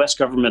U.S.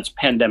 government's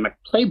pandemic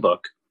playbook,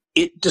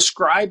 it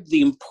described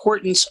the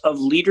importance of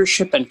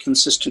leadership and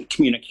consistent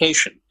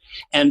communication.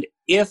 And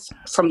if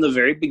from the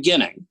very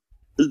beginning,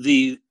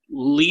 the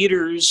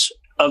leaders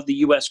of the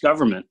U.S.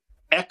 government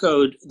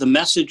echoed the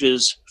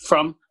messages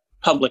from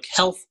public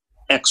health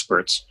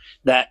experts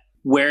that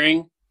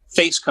wearing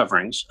face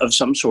coverings of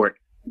some sort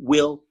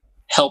will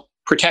help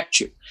protect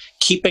you.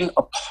 Keeping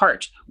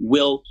apart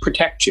will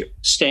protect you.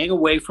 Staying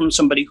away from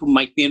somebody who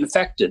might be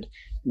infected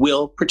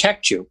will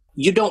protect you.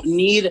 You don't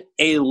need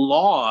a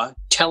law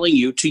telling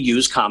you to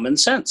use common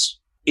sense.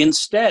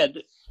 Instead,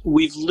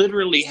 we've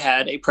literally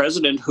had a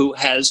president who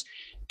has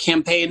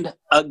campaigned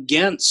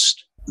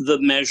against the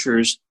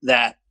measures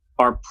that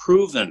are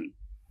proven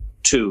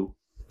to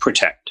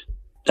protect.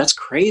 That's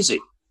crazy.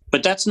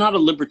 But that's not a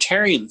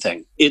libertarian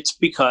thing. It's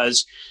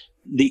because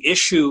the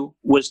issue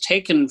was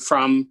taken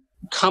from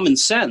common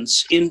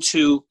sense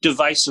into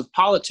divisive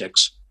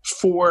politics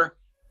for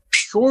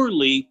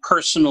purely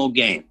personal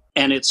gain.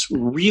 And it's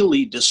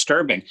really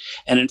disturbing.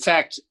 And in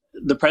fact,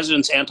 the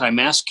president's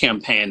anti-mask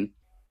campaign,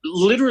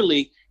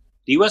 literally,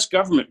 the U.S.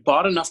 government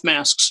bought enough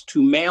masks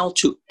to mail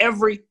to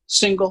every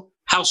single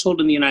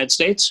household in the United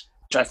States.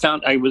 I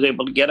found I was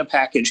able to get a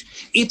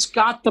package. It's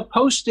got the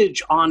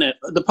postage on it,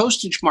 the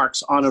postage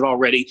marks on it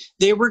already.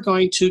 They were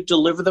going to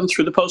deliver them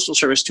through the Postal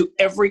Service to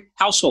every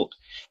household.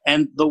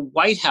 And the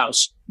White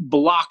House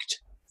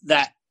blocked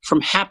that from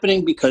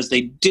happening because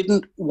they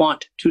didn't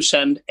want to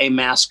send a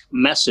mask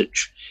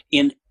message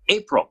in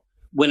April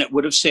when it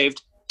would have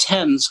saved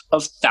tens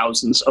of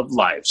thousands of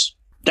lives.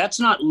 That's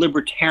not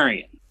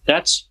libertarian.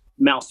 That's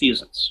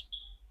malfeasance.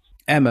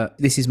 Emma,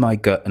 this is my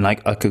gut, and I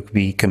could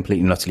be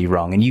completely and utterly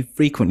wrong, and you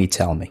frequently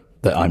tell me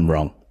that I'm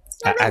wrong,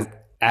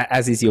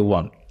 as is your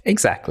want.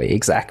 Exactly.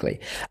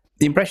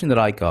 The impression that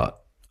I got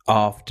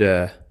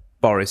after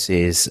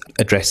Boris's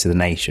address to the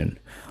nation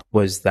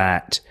was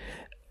that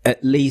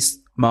at least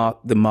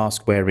the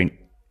mask-wearing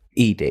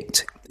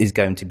edict is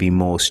going to be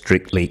more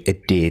strictly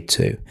adhered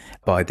to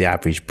by the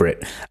average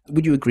Brit.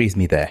 Would you agree with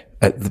me there,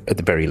 at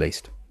the very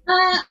least?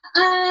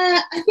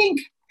 I think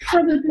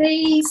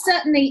probably,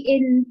 certainly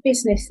in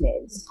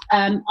businesses.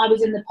 I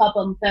was in the pub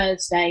on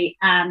Thursday,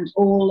 and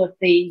all of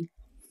the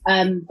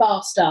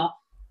bar staff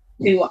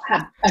who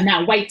are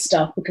now wait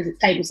staff because it's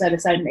table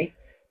service only.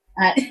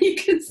 You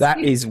can that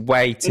is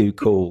way too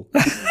cool.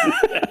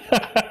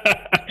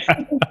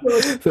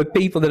 For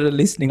people that are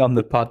listening on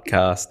the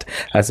podcast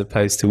as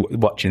opposed to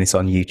watching this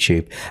on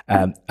YouTube,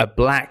 a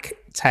black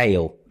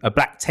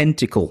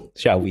tentacle,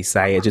 shall we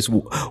say, it just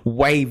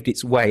waved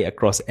its way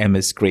across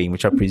Emma's screen,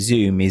 which I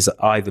presume is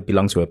either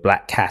belongs to a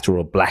black cat or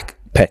a black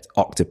pet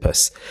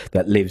octopus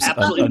that lives.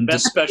 Absolutely the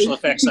best special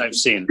effects I've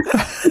seen.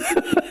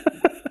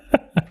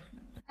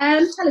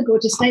 Hello,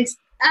 gorgeous face.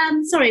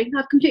 Sorry,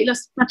 I've completely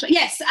lost my track.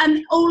 Yes,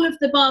 and all of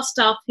the bar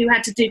staff who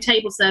had to do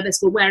table service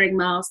were wearing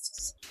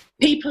masks.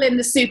 People in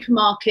the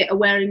supermarket are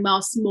wearing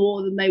masks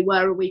more than they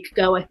were a week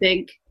ago, I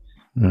think.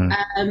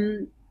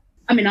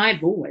 I mean,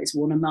 I've always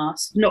worn a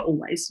mask, not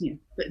always,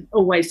 but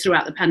always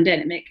throughout the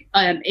pandemic,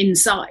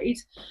 inside.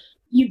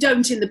 You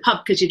don't in the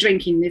pub because you're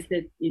drinking,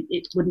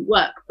 it wouldn't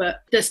work,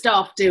 but the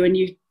staff do, and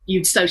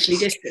you socially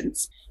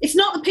distance. It's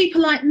not the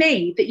people like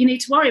me that you need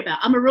to worry about.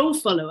 I'm a rule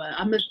follower.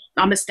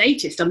 I'm a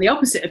statist. I'm the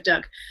opposite of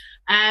Doug.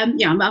 I'm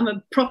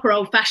a proper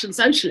old-fashioned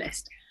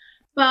socialist.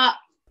 But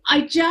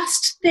I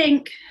just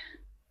think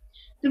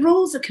the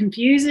rules are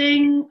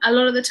confusing a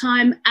lot of the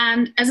time.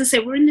 And as I say,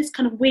 we're in this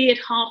kind of weird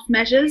half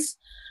measures.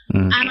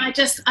 And I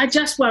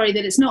just worry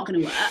that it's not going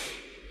to work.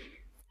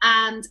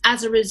 And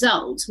as a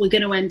result, we're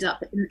going to end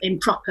up in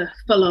proper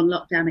full-on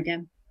lockdown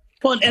again.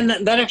 Well, and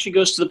that actually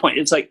goes to the point.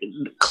 It's like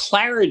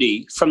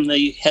clarity from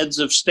the heads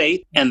of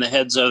state and the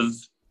heads of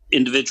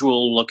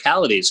individual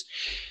localities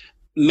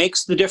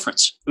makes the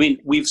difference. I mean,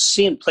 we've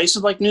seen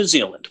places like New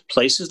Zealand,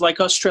 places like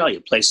Australia,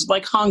 places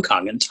like Hong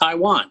Kong and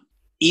Taiwan,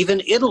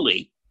 even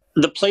Italy,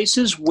 the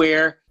places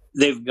where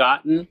they've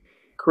gotten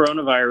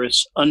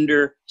coronavirus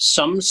under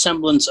some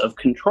semblance of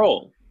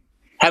control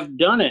have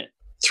done it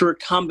through a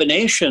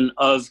combination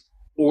of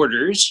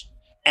orders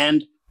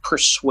and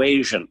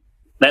persuasion.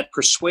 That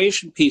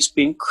persuasion piece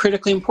being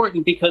critically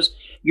important because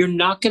you're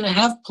not going to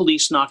have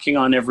police knocking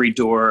on every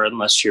door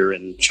unless you're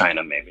in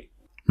China, maybe.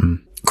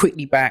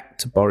 Quickly back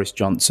to Boris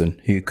Johnson,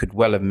 who could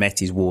well have met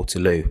his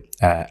Waterloo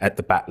at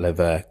the Battle of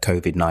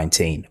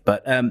COVID-19.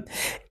 But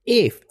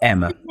if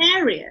Emma...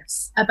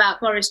 hilarious about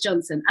Boris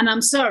Johnson, and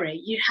I'm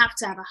sorry, you have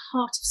to have a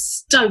heart of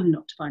stone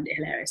not to find it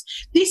hilarious.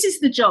 This is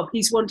the job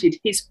he's wanted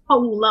his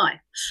whole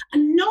life.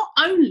 And not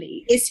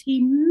only is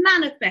he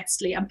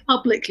manifestly and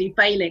publicly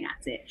failing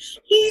at it,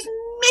 he's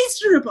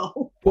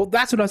miserable. Well,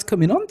 that's what I was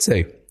coming on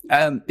to.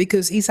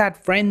 Because he's had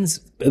friends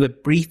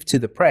brief to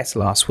the press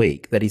last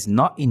week that he's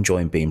not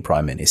enjoying being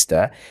Prime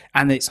Minister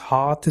and it's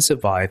hard to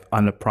survive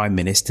on a Prime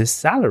Minister's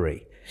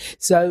salary.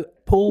 So,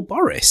 Paul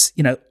Boris,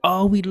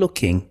 are we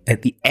looking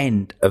at the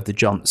end of the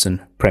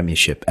Johnson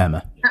premiership,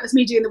 Emma? That was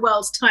me doing the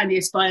world's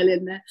tiniest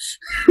violin there.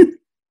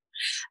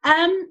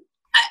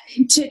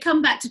 To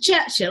come back to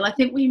Churchill, I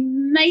think we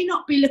may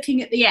not be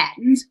looking at the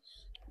end.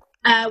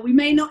 We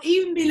may not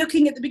even be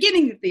looking at the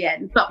beginning of the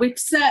end, but we're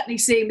certainly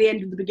seeing the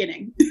end of the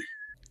beginning.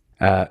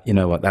 You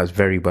know what? That was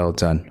very well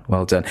done.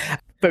 Well done.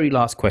 Very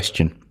last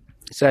question.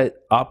 So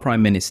our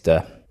Prime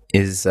Minister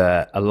is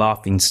a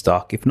laughing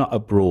stock, if not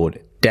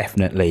abroad,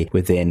 definitely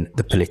within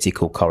the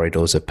political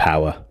corridors of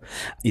power.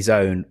 His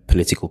own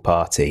political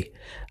party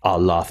are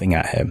laughing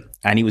at him.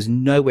 And he was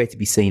nowhere to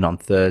be seen on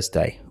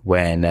Thursday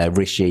when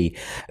Rishi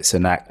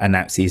Sunak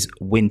announced his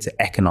winter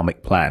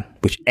economic plan,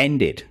 which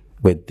ended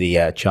with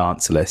the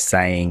Chancellor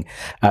saying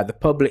the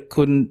public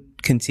couldn't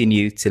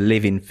continue to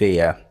live in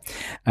fear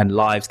and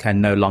lives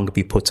can no longer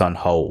be put on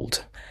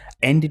hold.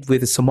 Ended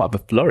with somewhat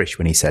of a flourish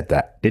when he said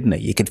that, didn't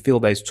it? You could feel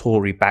those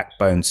Tory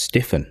backbones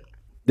stiffen.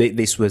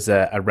 this was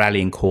a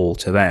rallying call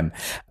to them.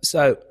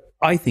 So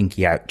I think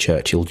he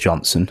out-Churchill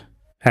Johnson.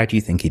 How do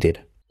you think he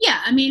did? Yeah,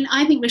 I mean,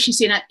 I think Rishi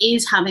Sunak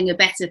is having a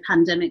better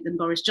pandemic than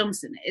Boris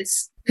Johnson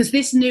is, because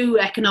this new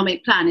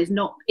economic plan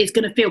it's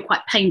going to feel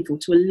quite painful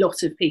to a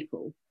lot of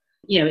people.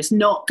 You know, it's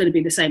not going to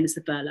be the same as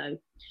the furlough.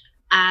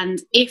 And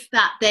if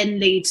that then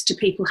leads to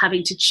people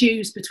having to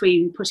choose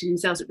between putting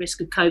themselves at risk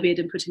of COVID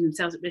and putting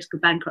themselves at risk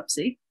of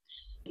bankruptcy,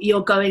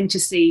 you're going to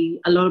see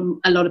a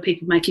lot of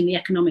people making the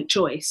economic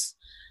choice.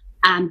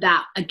 And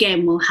that,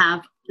 again, will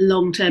have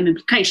long-term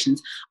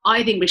implications.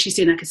 I think Rishi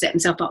Sunak has set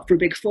himself up for a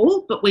big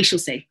fall, but we shall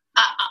see.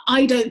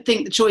 I don't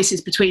think the choice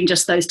is between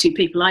just those two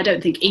people. I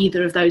don't think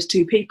either of those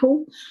two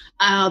people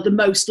are the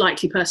most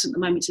likely person at the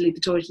moment to lead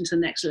the Tories into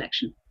the next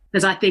election,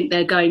 because I think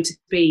they're going to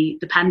be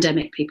the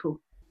pandemic people.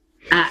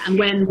 And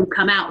when we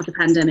come out of the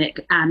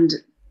pandemic and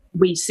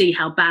we see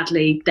how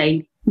badly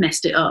they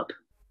messed it up,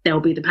 they'll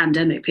be the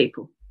pandemic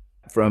people.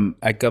 From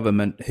a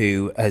government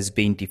who has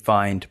been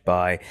defined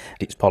by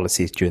its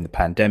policies during the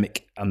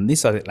pandemic, on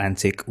this side of the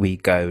Atlantic, we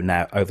go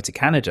now over to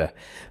Canada,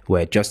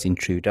 where Justin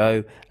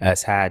Trudeau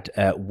has had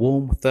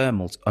warm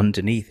thermals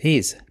underneath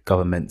his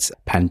government's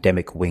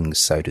pandemic wings,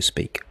 so to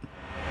speak.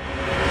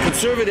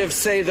 Conservatives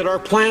say that our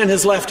plan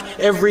has left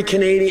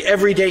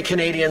everyday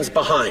Canadians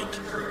behind.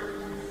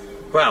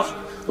 Well,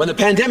 when the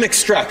pandemic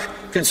struck,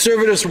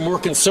 Conservatives were more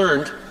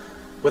concerned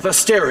with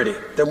austerity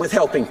than with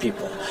helping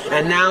people.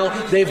 And now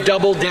they've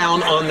doubled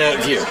down on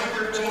that view.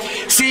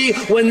 See,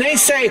 when they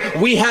say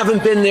we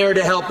haven't been there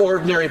to help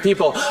ordinary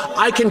people,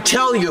 I can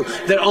tell you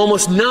that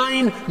almost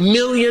 9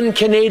 million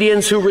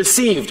Canadians who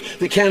received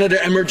the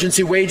Canada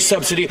Emergency Wage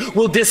Subsidy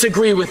will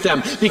disagree with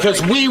them,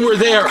 because we were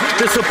there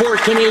to support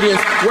Canadians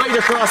right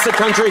across the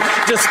country,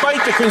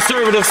 despite the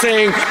Conservatives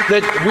saying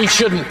that we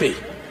shouldn't be.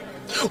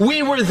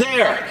 We were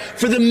there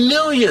for the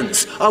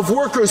millions of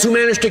workers who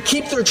managed to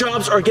keep their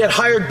jobs or get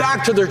hired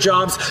back to their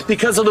jobs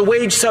because of the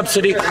wage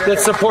subsidy that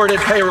supported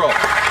payroll.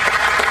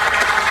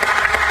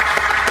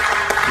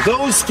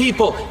 Those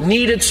people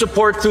needed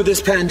support through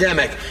this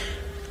pandemic.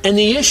 And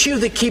the issue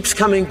that keeps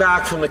coming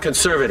back from the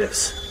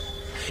Conservatives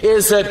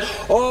is that,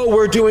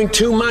 we're doing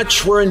too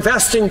much, we're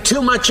investing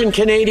too much in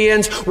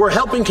Canadians, we're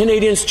helping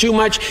Canadians too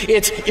much,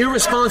 it's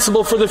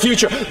irresponsible for the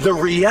future. The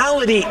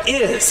reality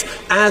is,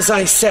 as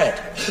I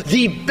said,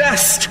 the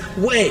best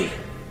way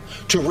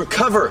to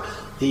recover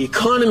the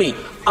economy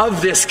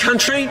of this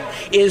country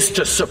is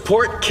to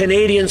support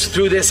Canadians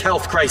through this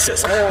health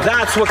crisis.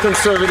 That's what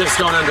Conservatives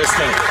don't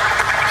understand.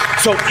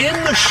 So in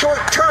the short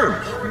term,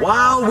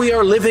 while we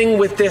are living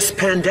with this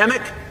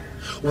pandemic,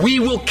 we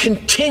will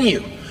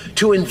continue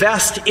to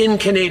invest in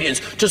Canadians,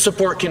 to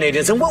support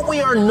Canadians. And what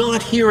we are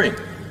not hearing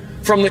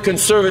from the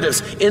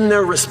Conservatives in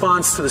their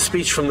response to the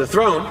speech from the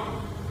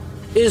throne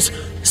is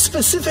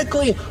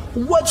specifically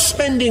what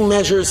spending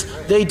measures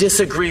they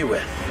disagree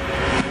with.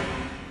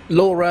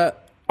 Laura,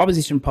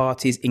 opposition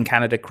parties in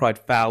Canada cried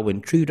foul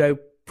when Trudeau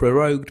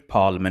prorogued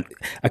Parliament,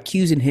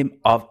 accusing him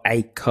of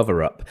a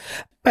cover-up.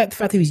 But the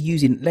fact that he was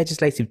using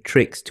legislative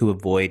tricks to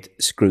avoid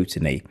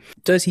scrutiny.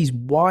 Does his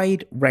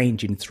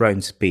wide-ranging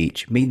throne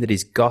speech mean that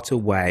he's got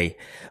away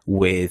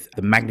with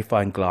the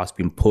magnifying glass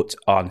being put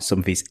on some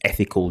of his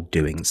ethical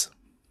doings?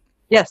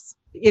 Yes,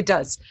 it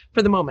does,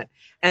 for the moment.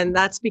 And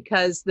that's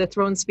because the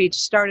throne speech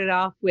started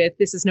off with,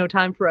 "This is no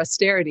time for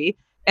austerity."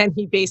 And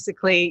he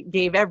basically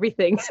gave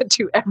everything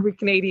to every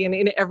Canadian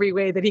in every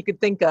way that he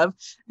could think of.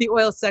 The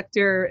oil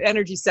sector,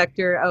 energy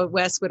sector out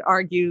west would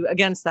argue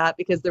against that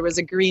because there was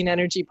a green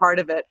energy part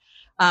of it.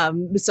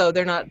 So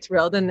they're not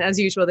thrilled. And as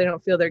usual, they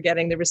don't feel they're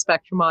getting the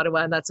respect from Ottawa.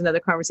 And that's another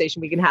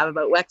conversation we can have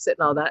about Wexit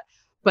and all that.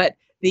 But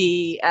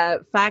the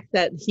fact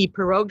that he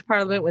prorogued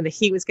Parliament when the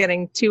heat was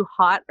getting too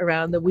hot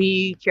around the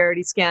WE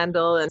charity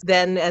scandal and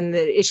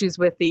the issues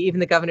with even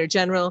the Governor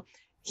General,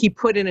 he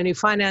put in a new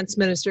finance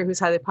minister who's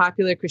highly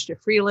popular, Chrystia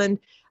Freeland.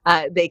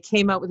 They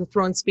came out with a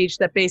throne speech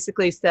that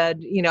basically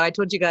said, I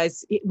told you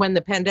guys when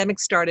the pandemic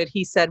started,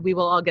 he said, we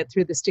will all get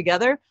through this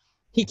together.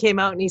 He came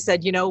out and he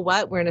said, you know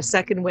what, we're in a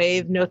second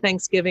wave, no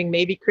Thanksgiving,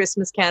 maybe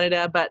Christmas,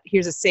 Canada, but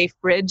here's a safe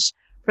bridge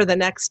for the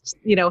next,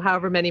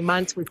 however many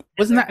months.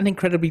 Wasn't that an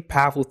incredibly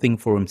powerful thing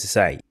for him to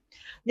say?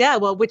 Yeah,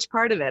 well, which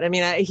part of it? I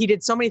mean, he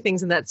did so many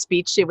things in that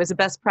speech. It was a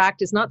best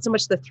practice, not so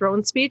much the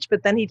throne speech,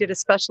 but then he did a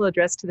special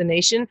address to the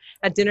nation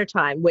at dinner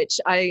time, which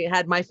I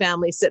had my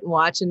family sit and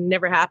watch, and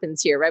never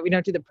happens here, right? We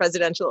don't do the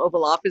presidential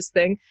Oval Office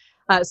thing.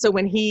 So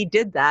when he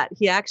did that,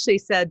 he actually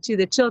said to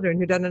the children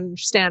who don't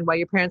understand why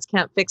your parents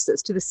can't fix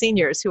this, to the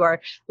seniors who are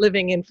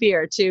living in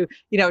fear, to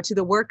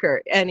the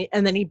worker. And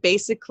then he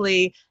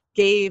basically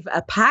gave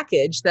a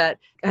package that,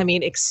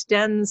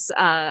 extends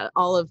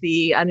all of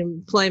the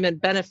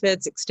unemployment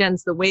benefits,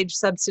 extends the wage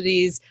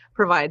subsidies,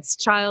 provides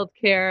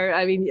childcare,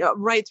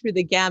 right through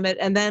the gamut.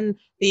 And then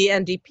the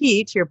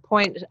NDP, to your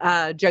point,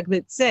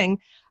 Jagmeet Singh,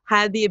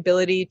 had the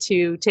ability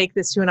to take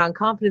this to a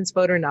non-confidence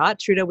vote or not.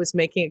 Trudeau was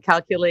making a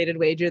calculated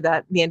wager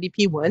that the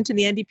NDP wouldn't, and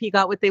the NDP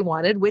got what they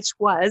wanted, which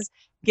was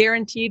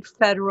guaranteed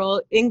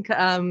federal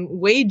income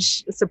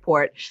wage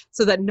support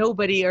so that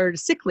nobody, or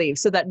sick leave,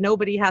 so that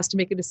nobody has to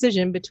make a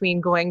decision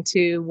between going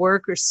to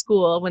work or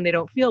school when they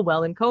don't feel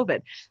well in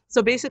COVID.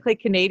 So basically,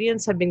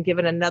 Canadians have been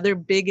given another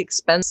big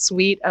expense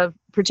suite of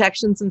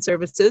protections and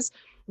services.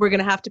 We're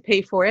going to have to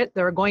pay for it.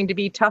 There are going to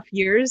be tough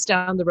years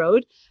down the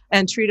road.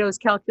 And Trudeau is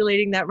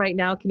calculating that right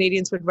now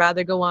Canadians would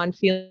rather go on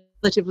feeling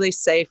relatively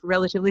safe,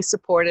 relatively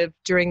supportive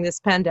during this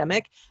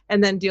pandemic,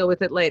 and then deal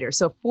with it later.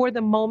 So for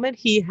the moment,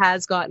 he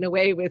has gotten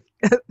away with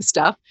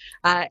stuff.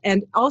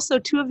 And also,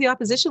 2 of the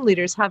opposition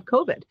leaders have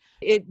COVID.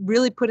 It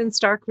really put in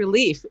stark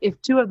relief. If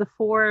 2 of the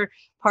 4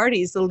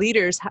 parties, the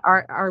leaders,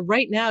 are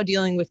right now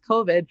dealing with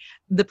COVID,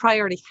 the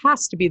priority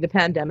has to be the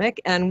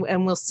pandemic, and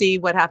we'll see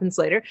what happens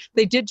later.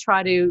 They did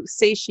try to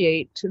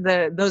satiate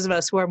those of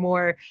us who are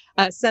more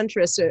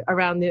centrist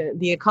around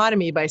the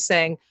economy by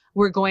saying,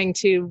 we're going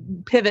to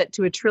pivot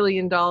to $1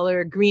 trillion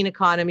green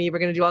economy. We're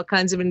going to do all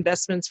kinds of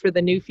investments for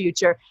the new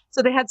future.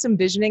 So they had some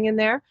visioning in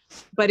there,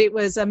 but it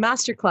was a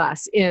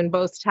masterclass in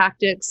both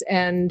tactics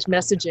and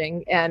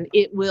messaging, and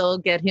it will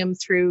get him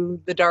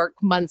through the dark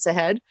months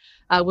ahead.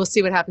 We'll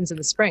see what happens in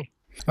the spring.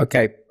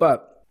 Okay,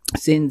 but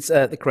since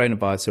the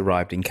coronavirus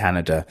arrived in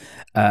Canada,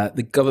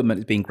 the government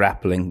has been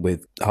grappling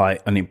with high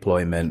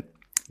unemployment,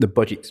 the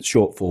budget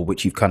shortfall,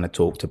 which you've kind of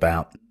talked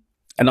about.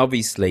 And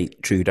obviously,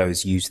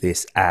 Trudeau's used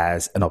this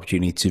as an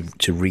opportunity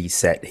to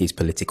reset his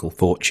political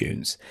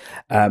fortunes.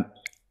 88%,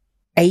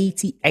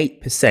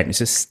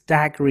 it's a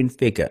staggering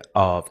figure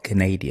of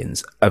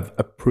Canadians have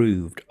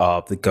approved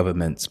of the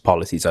government's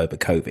policies over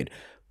COVID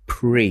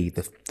pre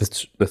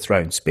the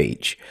throne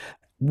speech.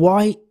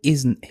 Why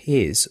isn't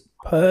his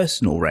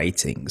personal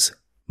ratings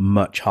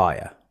much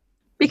higher?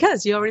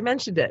 Because you already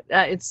mentioned it.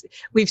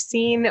 We've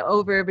seen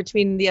over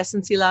between the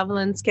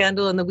SNC-Lavalin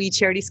scandal and the We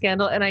Charity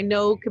scandal, and I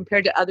know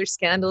compared to other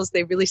scandals,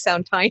 they really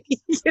sound tiny.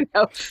 It's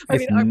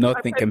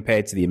nothing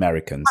compared to the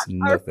Americans.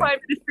 Our Prime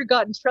Minister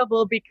got in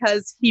trouble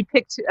because he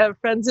picked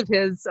friends of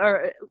his,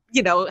 or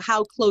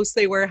how close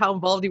they were, how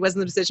involved he was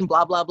in the decision,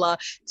 blah blah blah,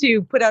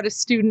 to put out a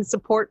student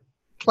support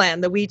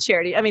plan, the We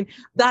Charity. I mean,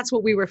 that's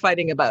what we were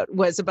fighting about,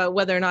 was about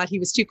whether or not he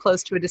was too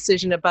close to a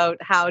decision about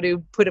how to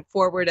put it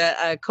forward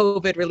a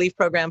COVID relief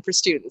program for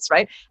students,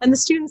 right? And the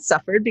students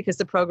suffered because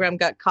the program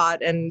got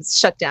caught and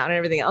shut down and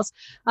everything else.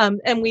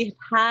 And we've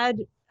had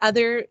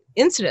other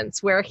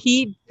incidents where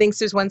he thinks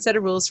there's one set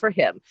of rules for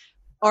him.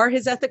 Are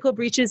his ethical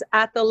breaches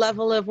at the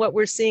level of what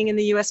we're seeing in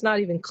the US? Not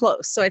even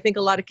close. So I think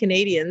a lot of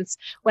Canadians,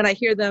 when I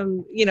hear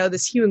them,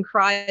 this hue and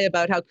cry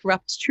about how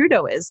corrupt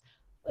Trudeau is,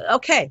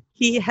 okay,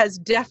 he has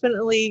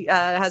definitely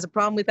has a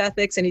problem with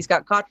ethics, and he's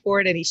got caught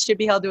for it, and he should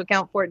be held to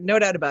account for it. No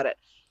doubt about it.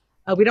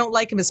 We don't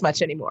like him as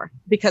much anymore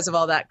because of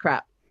all that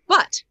crap.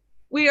 But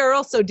we are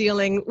also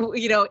dealing,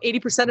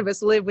 80% of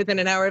us live within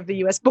an hour of the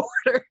U.S.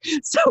 border.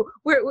 So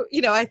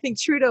I think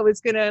Trudeau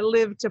is going to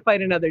live to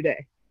fight another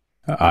day.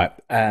 All right.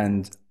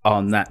 And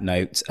on that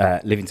note,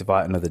 living to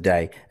fight another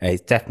day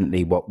is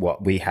definitely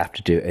what we have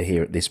to do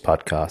here at this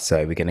podcast.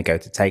 So we're going to go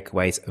to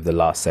takeaways of the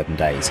last 7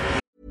 days.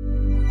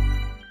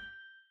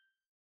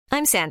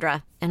 I'm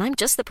Sandra, and I'm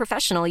just the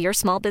professional your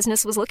small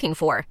business was looking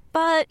for.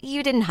 But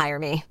you didn't hire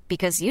me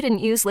because you didn't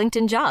use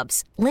LinkedIn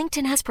Jobs.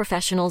 LinkedIn has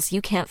professionals you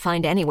can't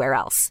find anywhere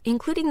else,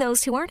 including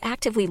those who aren't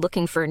actively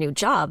looking for a new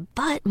job,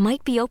 but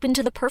might be open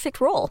to the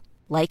perfect role,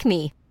 like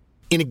me.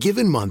 In a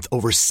given month,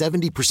 over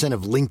 70%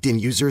 of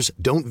LinkedIn users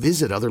don't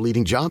visit other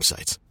leading job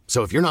sites.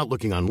 So if you're not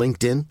looking on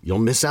LinkedIn, you'll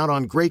miss out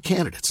on great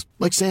candidates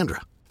like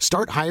Sandra.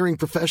 Start hiring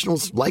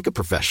professionals like a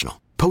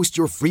professional. Post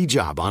your free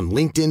job on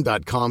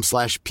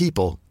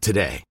linkedin.com/people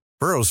today.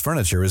 Burrow's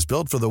furniture is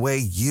built for the way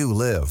you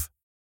live.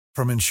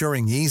 From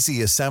ensuring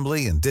easy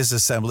assembly and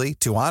disassembly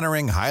to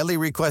honoring highly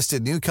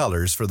requested new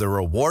colors for their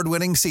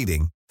award-winning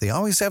seating, they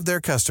always have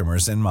their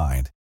customers in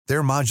mind.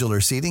 Their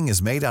modular seating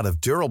is made out of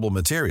durable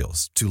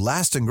materials to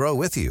last and grow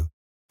with you.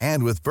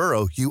 And with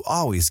Burrow, you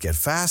always get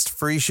fast,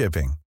 free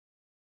shipping.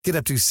 Get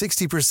up to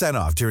 60%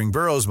 off during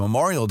Burrow's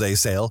Memorial Day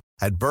sale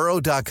at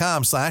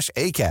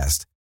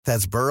burrow.com/ACAST.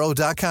 That's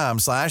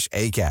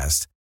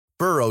burrow.com/ACAST.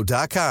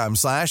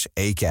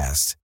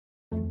 burrow.com/ACAST.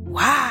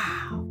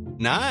 Wow.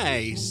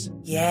 Nice.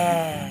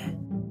 Yeah.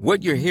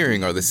 What you're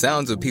hearing are the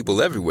sounds of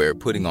people everywhere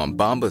putting on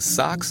Bombas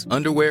socks,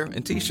 underwear,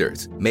 and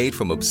T-shirts made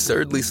from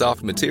absurdly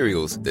soft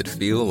materials that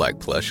feel like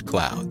plush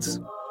clouds.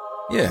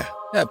 Yeah,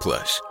 that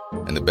plush.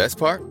 And the best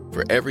part?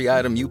 For every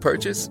item you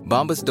purchase,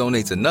 Bombas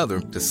donates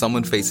another to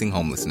someone facing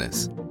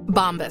homelessness.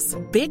 Bombas.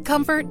 Big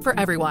comfort for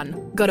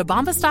everyone. Go to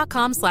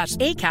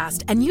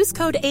bombas.com/ACAST and use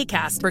code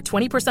ACAST for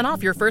 20%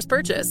 off your first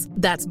purchase.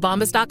 That's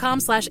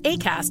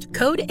bombas.com/ACAST.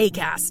 Code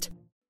ACAST.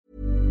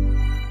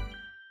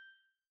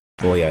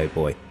 Boy, oh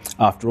boy.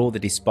 After all the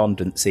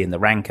despondency and the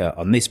rancor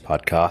on this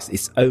podcast,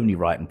 it's only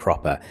right and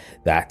proper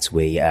that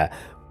we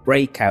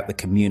break out the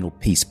communal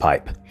peace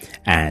pipe.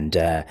 And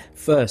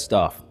first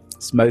off,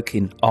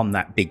 smoking on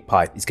that big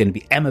pipe is going to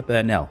be Emma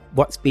Burnell.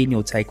 What's been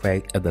your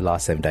takeaway of the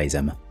last 7 days,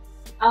 Emma?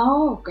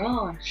 Oh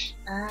gosh,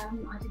 I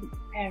didn't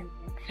prepare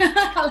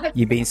anything.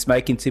 You've been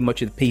smoking too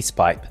much of the peace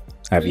pipe,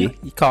 have you?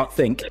 You can't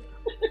think.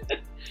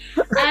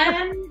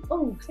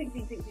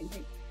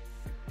 Think.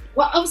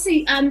 Well,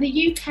 obviously,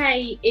 the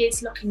UK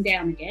is locking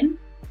down again.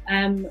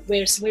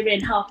 We're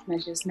in half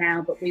measures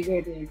now, but we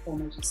will be in full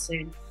measures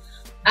soon.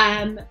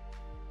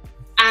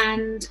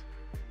 And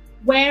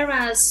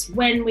whereas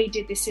when we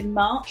did this in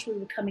March, we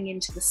were coming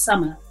into the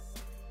summer.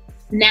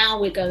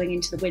 Now we're going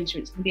into the winter.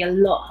 It's going to be a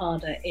lot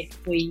harder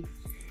if we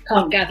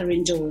can't gather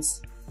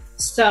indoors.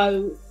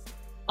 So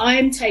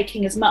I'm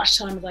taking as much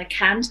time as I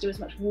can to do as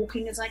much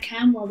walking as I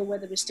can while the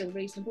weather is still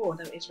reasonable,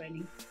 although it is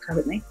raining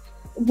currently.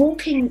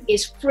 Walking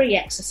is free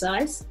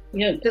exercise.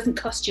 It doesn't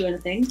cost you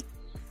anything.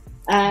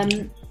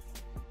 And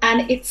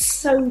it's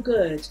so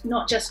good,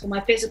 not just for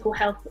my physical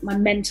health, but my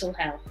mental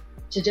health,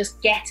 to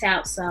just get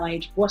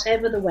outside,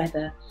 whatever the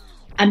weather,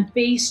 and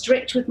be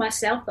strict with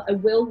myself that I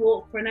will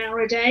walk for an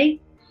hour a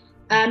day.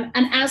 And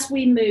as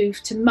we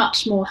move to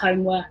much more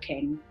home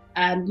working,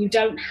 you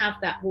don't have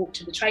that walk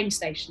to the train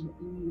station that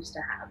you used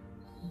to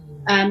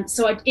have.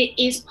 So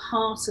it is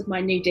part of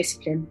my new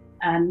discipline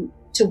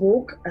to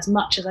walk as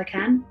much as I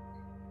can.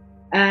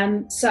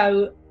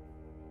 So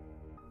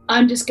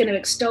I'm just going to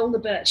extol the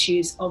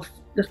virtues of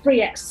the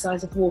free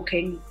exercise of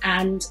walking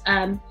and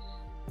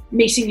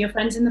meeting your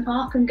friends in the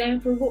park and going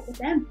for a walk with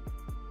them.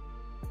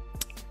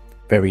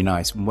 Very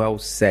nice. Well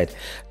said.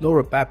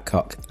 Laura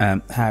Babcock,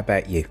 how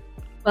about you?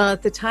 Well,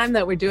 at the time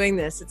that we're doing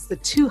this, it's the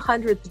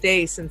 200th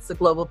day since the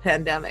global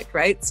pandemic,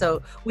 right?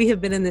 So we have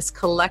been in this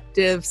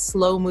collective,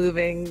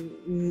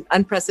 slow-moving,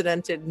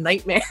 unprecedented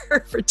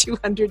nightmare for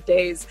 200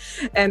 days.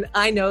 And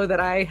I know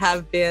that I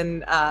have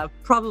been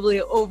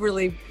probably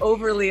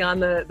overly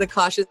on the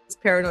cautious,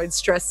 paranoid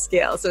stress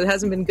scale. So it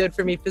hasn't been good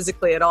for me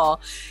physically at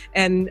all.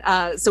 And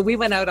so we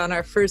went out on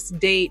our first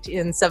date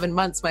in 7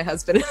 months, my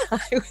husband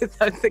and I,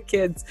 without the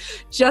kids,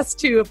 just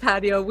to a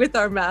patio with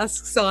our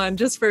masks on,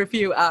 just for a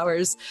few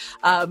hours.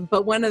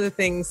 But one of the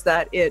things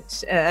that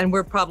and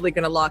we're probably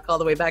going to lock all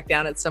the way back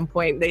down at some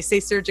point. They say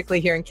surgically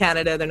here in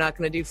Canada, they're not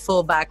going to do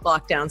full back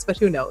lockdowns, but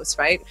who knows,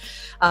 right?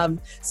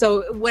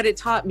 So what it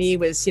taught me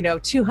was,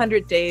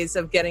 200 days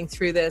of getting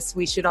through this.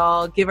 We should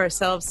all give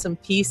ourselves some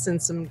peace and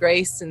some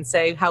grace and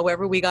say,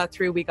 however we got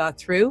through, we got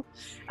through.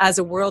 As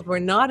a world, we're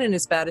not in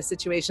as bad a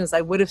situation as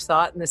I would have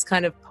thought in this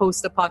kind of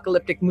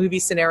post-apocalyptic movie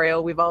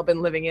scenario we've all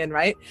been living in,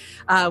 right?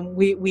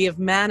 We have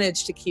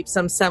managed to keep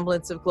some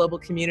semblance of global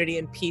community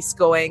and peace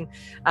going.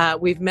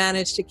 We've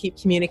managed to keep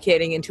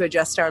communicating and to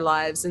adjust our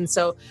lives. And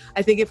so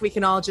I think if we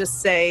can all just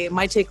say,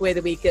 my takeaway of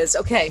the week is,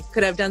 okay,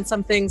 could I have done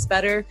some things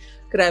better?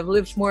 Could I have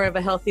lived more of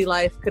a healthy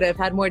life? Could I have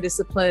had more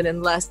discipline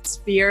and less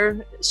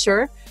fear?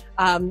 Sure.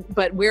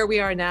 But where we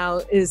are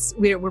now is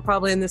we're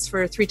probably in this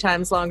for 3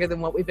 times longer than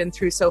what we've been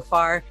through so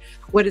far.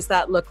 What does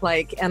that look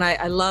like? And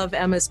I love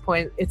Emma's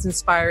point. It's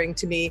inspiring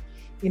to me.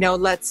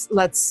 Let's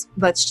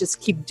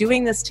just keep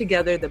doing this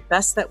together the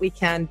best that we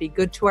can, be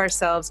good to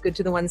ourselves, good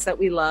to the ones that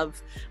we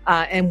love,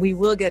 and we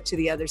will get to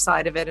the other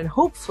side of it. And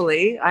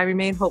hopefully, I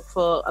remain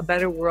hopeful, a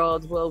better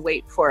world will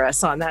wait for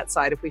us on that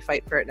side if we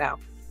fight for it now.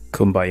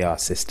 Kumbaya,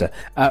 sister.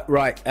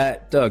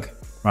 Doug,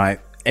 right,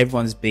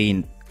 everyone's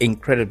been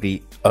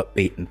incredibly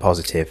upbeat and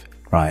positive,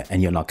 right,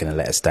 and you're not going to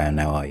let us down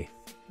now, are you?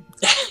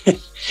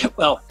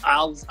 Well,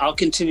 I'll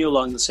continue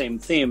along the same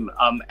theme.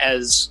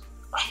 As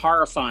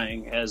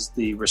horrifying as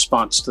the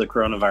response to the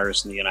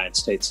coronavirus in the United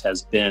States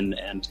has been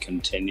and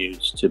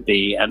continues to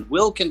be and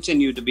will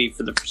continue to be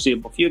for the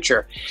foreseeable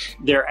future,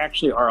 there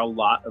actually are a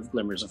lot of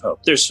glimmers of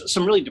hope. There's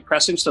some really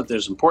depressing stuff.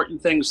 There's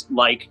important things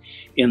like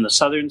in the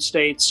southern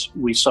states,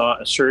 we saw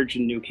a surge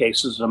in new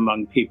cases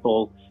among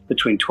people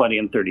between 20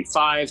 and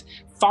 35,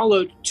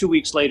 followed 2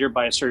 weeks later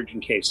by a surge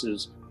in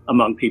cases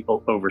among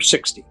people over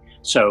 60.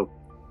 So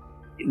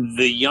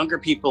the younger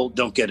people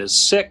don't get as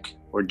sick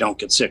or don't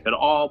get sick at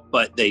all,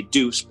 but they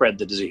do spread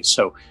the disease.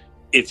 So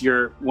if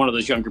you're one of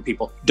those younger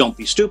people, don't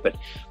be stupid.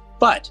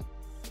 But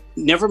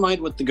never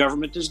mind what the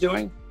government is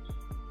doing.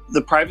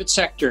 The private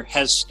sector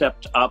has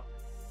stepped up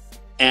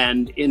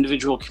and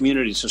individual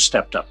communities have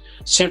stepped up.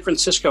 San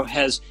Francisco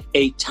has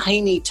a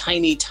tiny,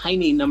 tiny,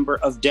 tiny number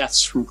of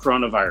deaths from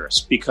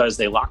coronavirus because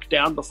they locked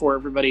down before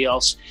everybody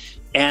else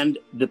and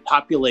the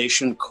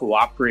population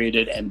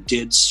cooperated and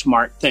did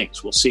smart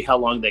things. We'll see how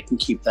long they can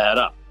keep that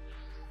up.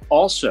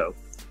 Also,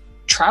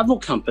 travel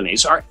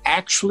companies are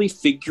actually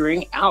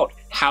figuring out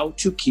how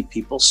to keep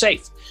people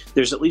safe.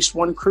 There's at least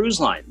one cruise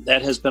line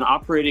that has been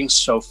operating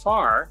so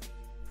far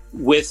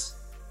with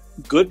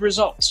good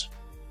results.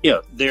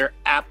 They're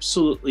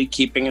absolutely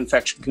keeping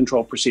infection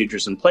control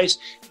procedures in place.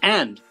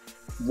 And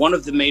one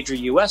of the major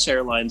U.S.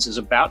 airlines is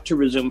about to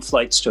resume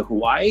flights to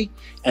Hawaii,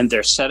 and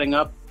they're setting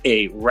up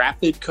a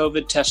rapid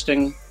COVID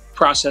testing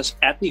process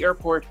at the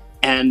airport.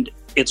 And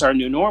it's our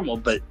new normal,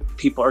 but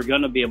people are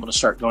going to be able to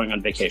start going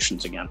on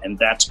vacations again. And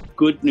that's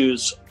good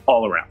news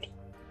all around.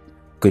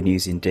 Good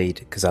news indeed,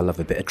 because I love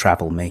a bit of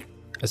travel, me.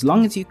 As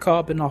long as you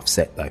carbon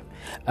offset, though.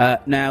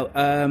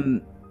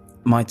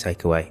 My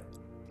takeaway.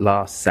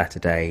 Last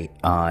Saturday,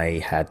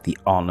 I had the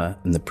honour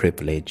and the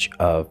privilege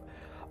of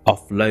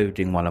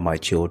offloading one of my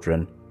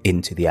children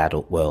into the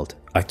adult world.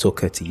 I took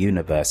her to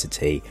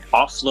university.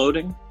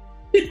 Offloading?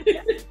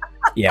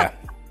 Yeah.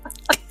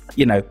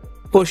 You know,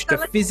 pushed her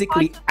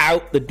physically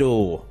out the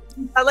door.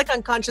 I like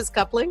unconscious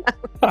coupling.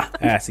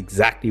 That's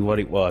exactly what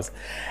it was.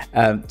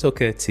 Took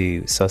her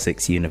to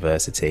Sussex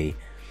University.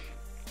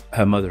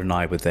 Her mother and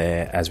I were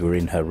there as we were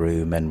in her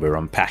room and we were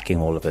unpacking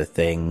all of her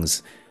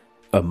things.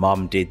 Her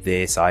mum did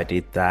this, I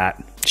did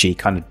that. She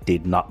kind of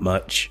did not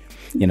much.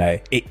 You know,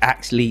 it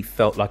actually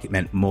felt like it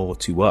meant more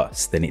to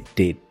us than it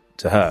did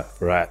to her,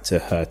 for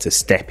her to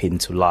step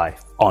into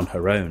life on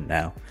her own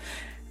now.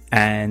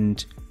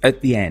 And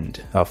at the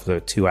end, after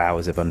 2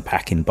 hours of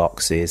unpacking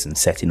boxes and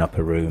setting up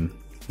a room,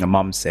 my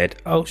mum said,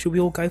 "Oh, should we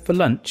all go for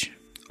lunch?"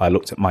 I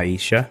looked at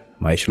Maisha.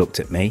 Maisha looked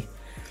at me.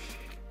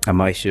 And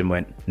Maisha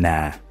went,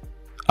 "Nah,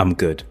 I'm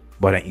good.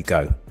 Why don't you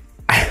go?"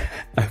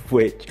 Of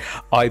which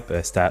I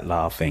burst out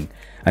laughing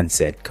and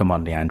said, "Come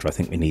on, Leandra, I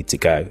think we need to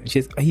go."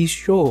 She said, "Are you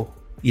sure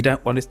you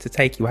don't want us to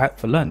take you out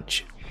for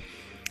lunch?"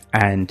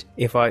 And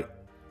if I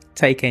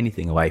take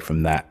anything away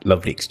from that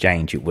lovely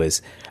exchange, it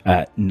was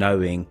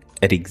knowing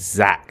at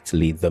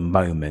exactly the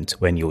moment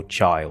when your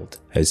child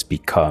has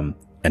become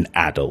an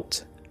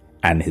adult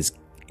and is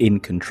in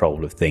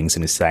control of things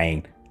and is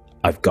saying,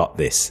 "I've got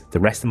this. The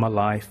rest of my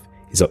life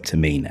is up to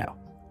me now."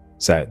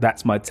 So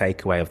that's my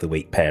takeaway of the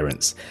week,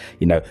 parents.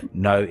 You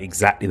know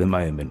exactly the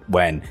moment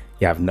when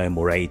you have no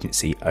more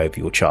agency over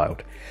your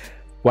child.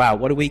 Wow,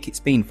 what a week it's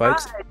been,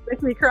 folks.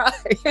 Make me cry.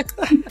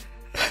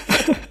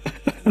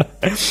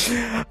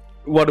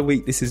 What a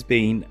week this has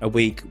been. A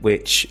week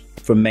which,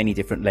 from many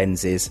different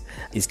lenses,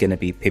 is going to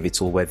be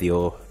pivotal, whether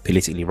you're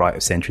politically right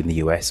of centre in the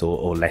US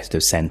or left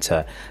of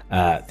centre.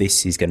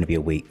 This is going to be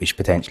a week which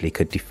potentially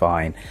could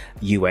define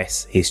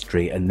US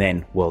history and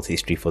then world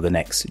history for the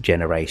next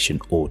generation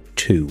or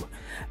two,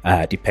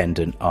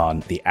 dependent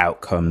on the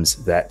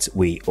outcomes that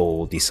we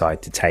all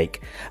decide to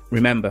take.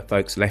 Remember,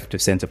 folks, left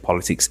of centre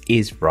politics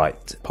is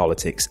right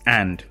politics,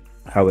 and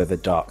however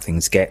dark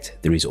things get,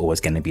 there is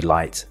always going to be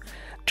light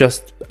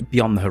just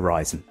beyond the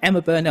horizon. Emma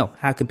Burnell,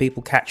 how can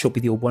people catch up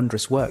with your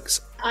wondrous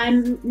works?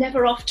 I'm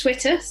never off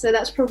Twitter, so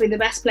that's probably the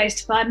best place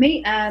to find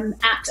me,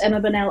 at Emma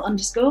Burnell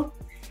 _.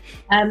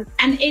 And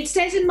it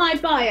says in my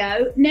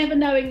bio, never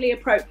knowingly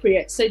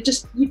appropriate, so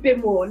just, you've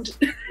been warned.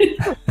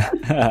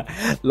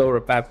 Laura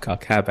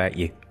Babcock, how about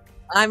you?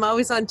 I'm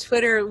always on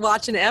Twitter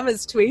watching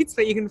Emma's tweets,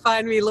 but you can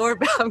find me, Laura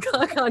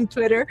Babcock, on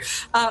Twitter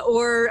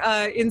or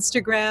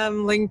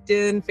Instagram,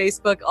 LinkedIn,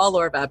 Facebook, all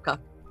Laura Babcock.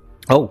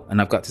 Oh,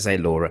 and I've got to say,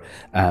 Laura,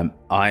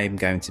 I'm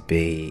going to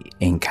be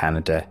in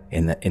Canada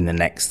in the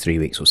next 3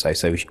 weeks or so.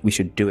 So we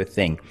should do a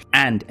thing.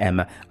 And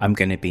Emma, I'm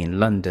going to be in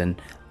London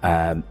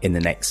in the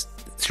next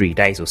 3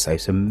 days or so.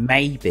 So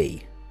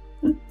maybe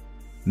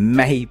we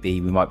might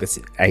be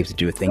able to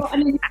do a thing. Not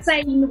an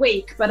insane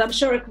week, but I'm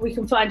sure we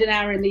can find an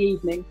hour in the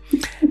evening.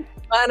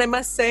 And I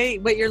must say,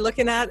 what you're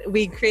looking at,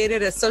 we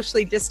created a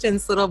socially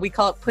distanced we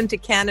call it Punta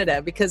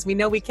Canada, because we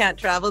know we can't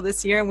travel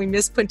this year and we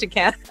miss Punta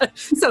Canada.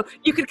 So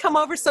you could come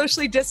over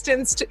socially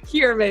distanced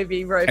here,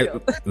 maybe,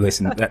 Royfield.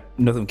 Listen, nothing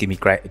will give me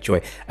greater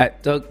joy.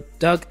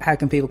 Doug, how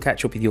can people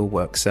catch up with your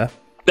work, sir?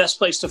 Best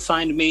place to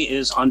find me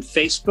is on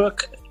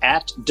Facebook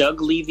at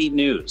Doug Levy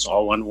News,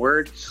 all one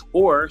word,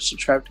 or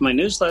subscribe to my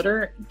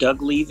newsletter,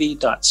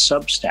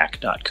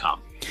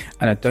 douglevy.substack.com.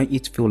 And I don't want you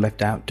to feel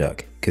left out,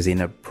 Doug, because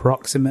in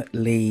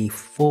approximately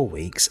 4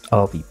 weeks,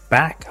 I'll be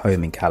back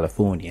home in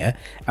California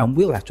and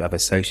we'll have to have a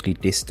socially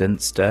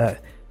distanced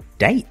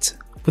date.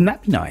 Wouldn't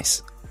that be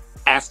nice?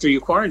 After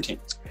you quarantine.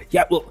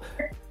 Yeah, well...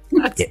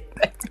 Yeah. Aren't you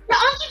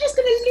just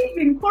going to leave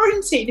in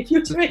quarantine if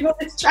you're doing all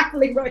this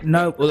travelling right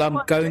now? No, well,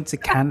 I'm going to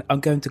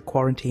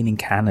quarantine in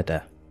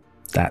Canada.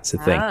 That's the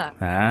thing.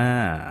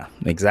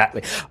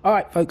 Exactly. All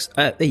right, folks,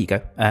 there you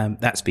go.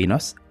 That's been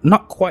us.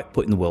 Not quite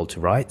putting the world to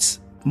rights.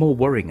 More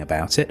worrying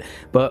about it,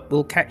 but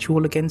we'll catch you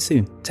all again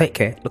soon. Take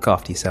care, look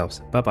after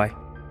yourselves. Bye-bye.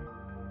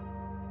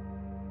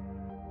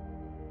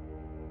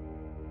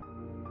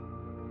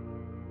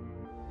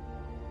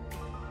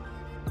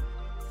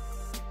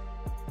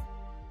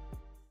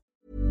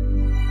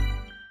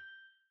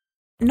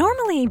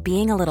 Normally,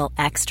 being a little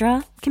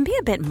extra can be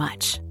a bit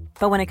much,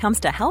 but when it comes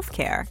to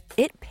healthcare,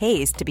 it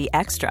pays to be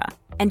extra.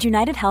 And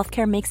United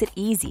Healthcare makes it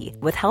easy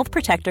with Health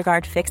Protector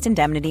Guard fixed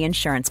indemnity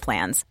insurance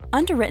plans.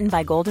 Underwritten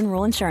by Golden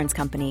Rule Insurance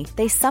Company,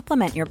 they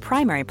supplement your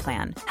primary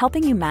plan,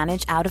 helping you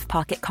manage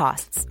out-of-pocket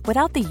costs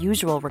without the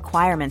usual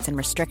requirements and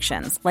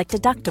restrictions like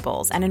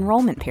deductibles and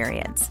enrollment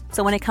periods.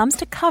 So when it comes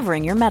to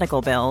covering your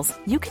medical bills,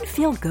 you can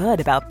feel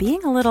good about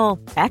being a little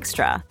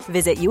extra.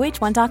 Visit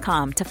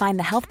uh1.com to find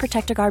the Health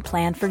Protector Guard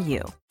plan for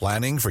you.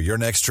 Planning for your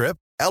next trip?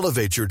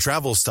 Elevate your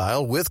travel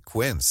style with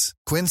Quince.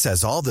 Quince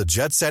has all the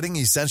jet-setting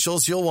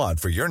essentials you'll want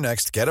for your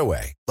next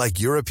getaway, like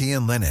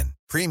European linen,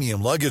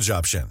 premium luggage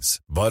options,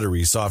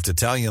 buttery soft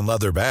Italian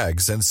leather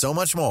bags, and so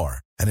much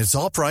more. And it's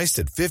all priced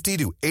at 50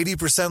 to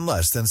 80%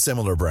 less than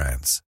similar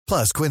brands.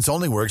 Plus, Quince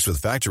only works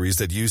with factories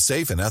that use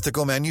safe and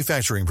ethical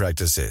manufacturing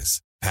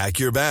practices. Pack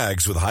your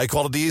bags with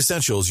high-quality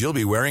essentials you'll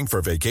be wearing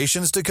for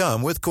vacations to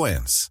come with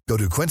Quince. Go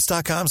to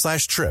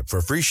quince.com/trip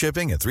for free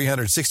shipping and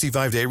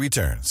 365-day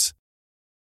returns.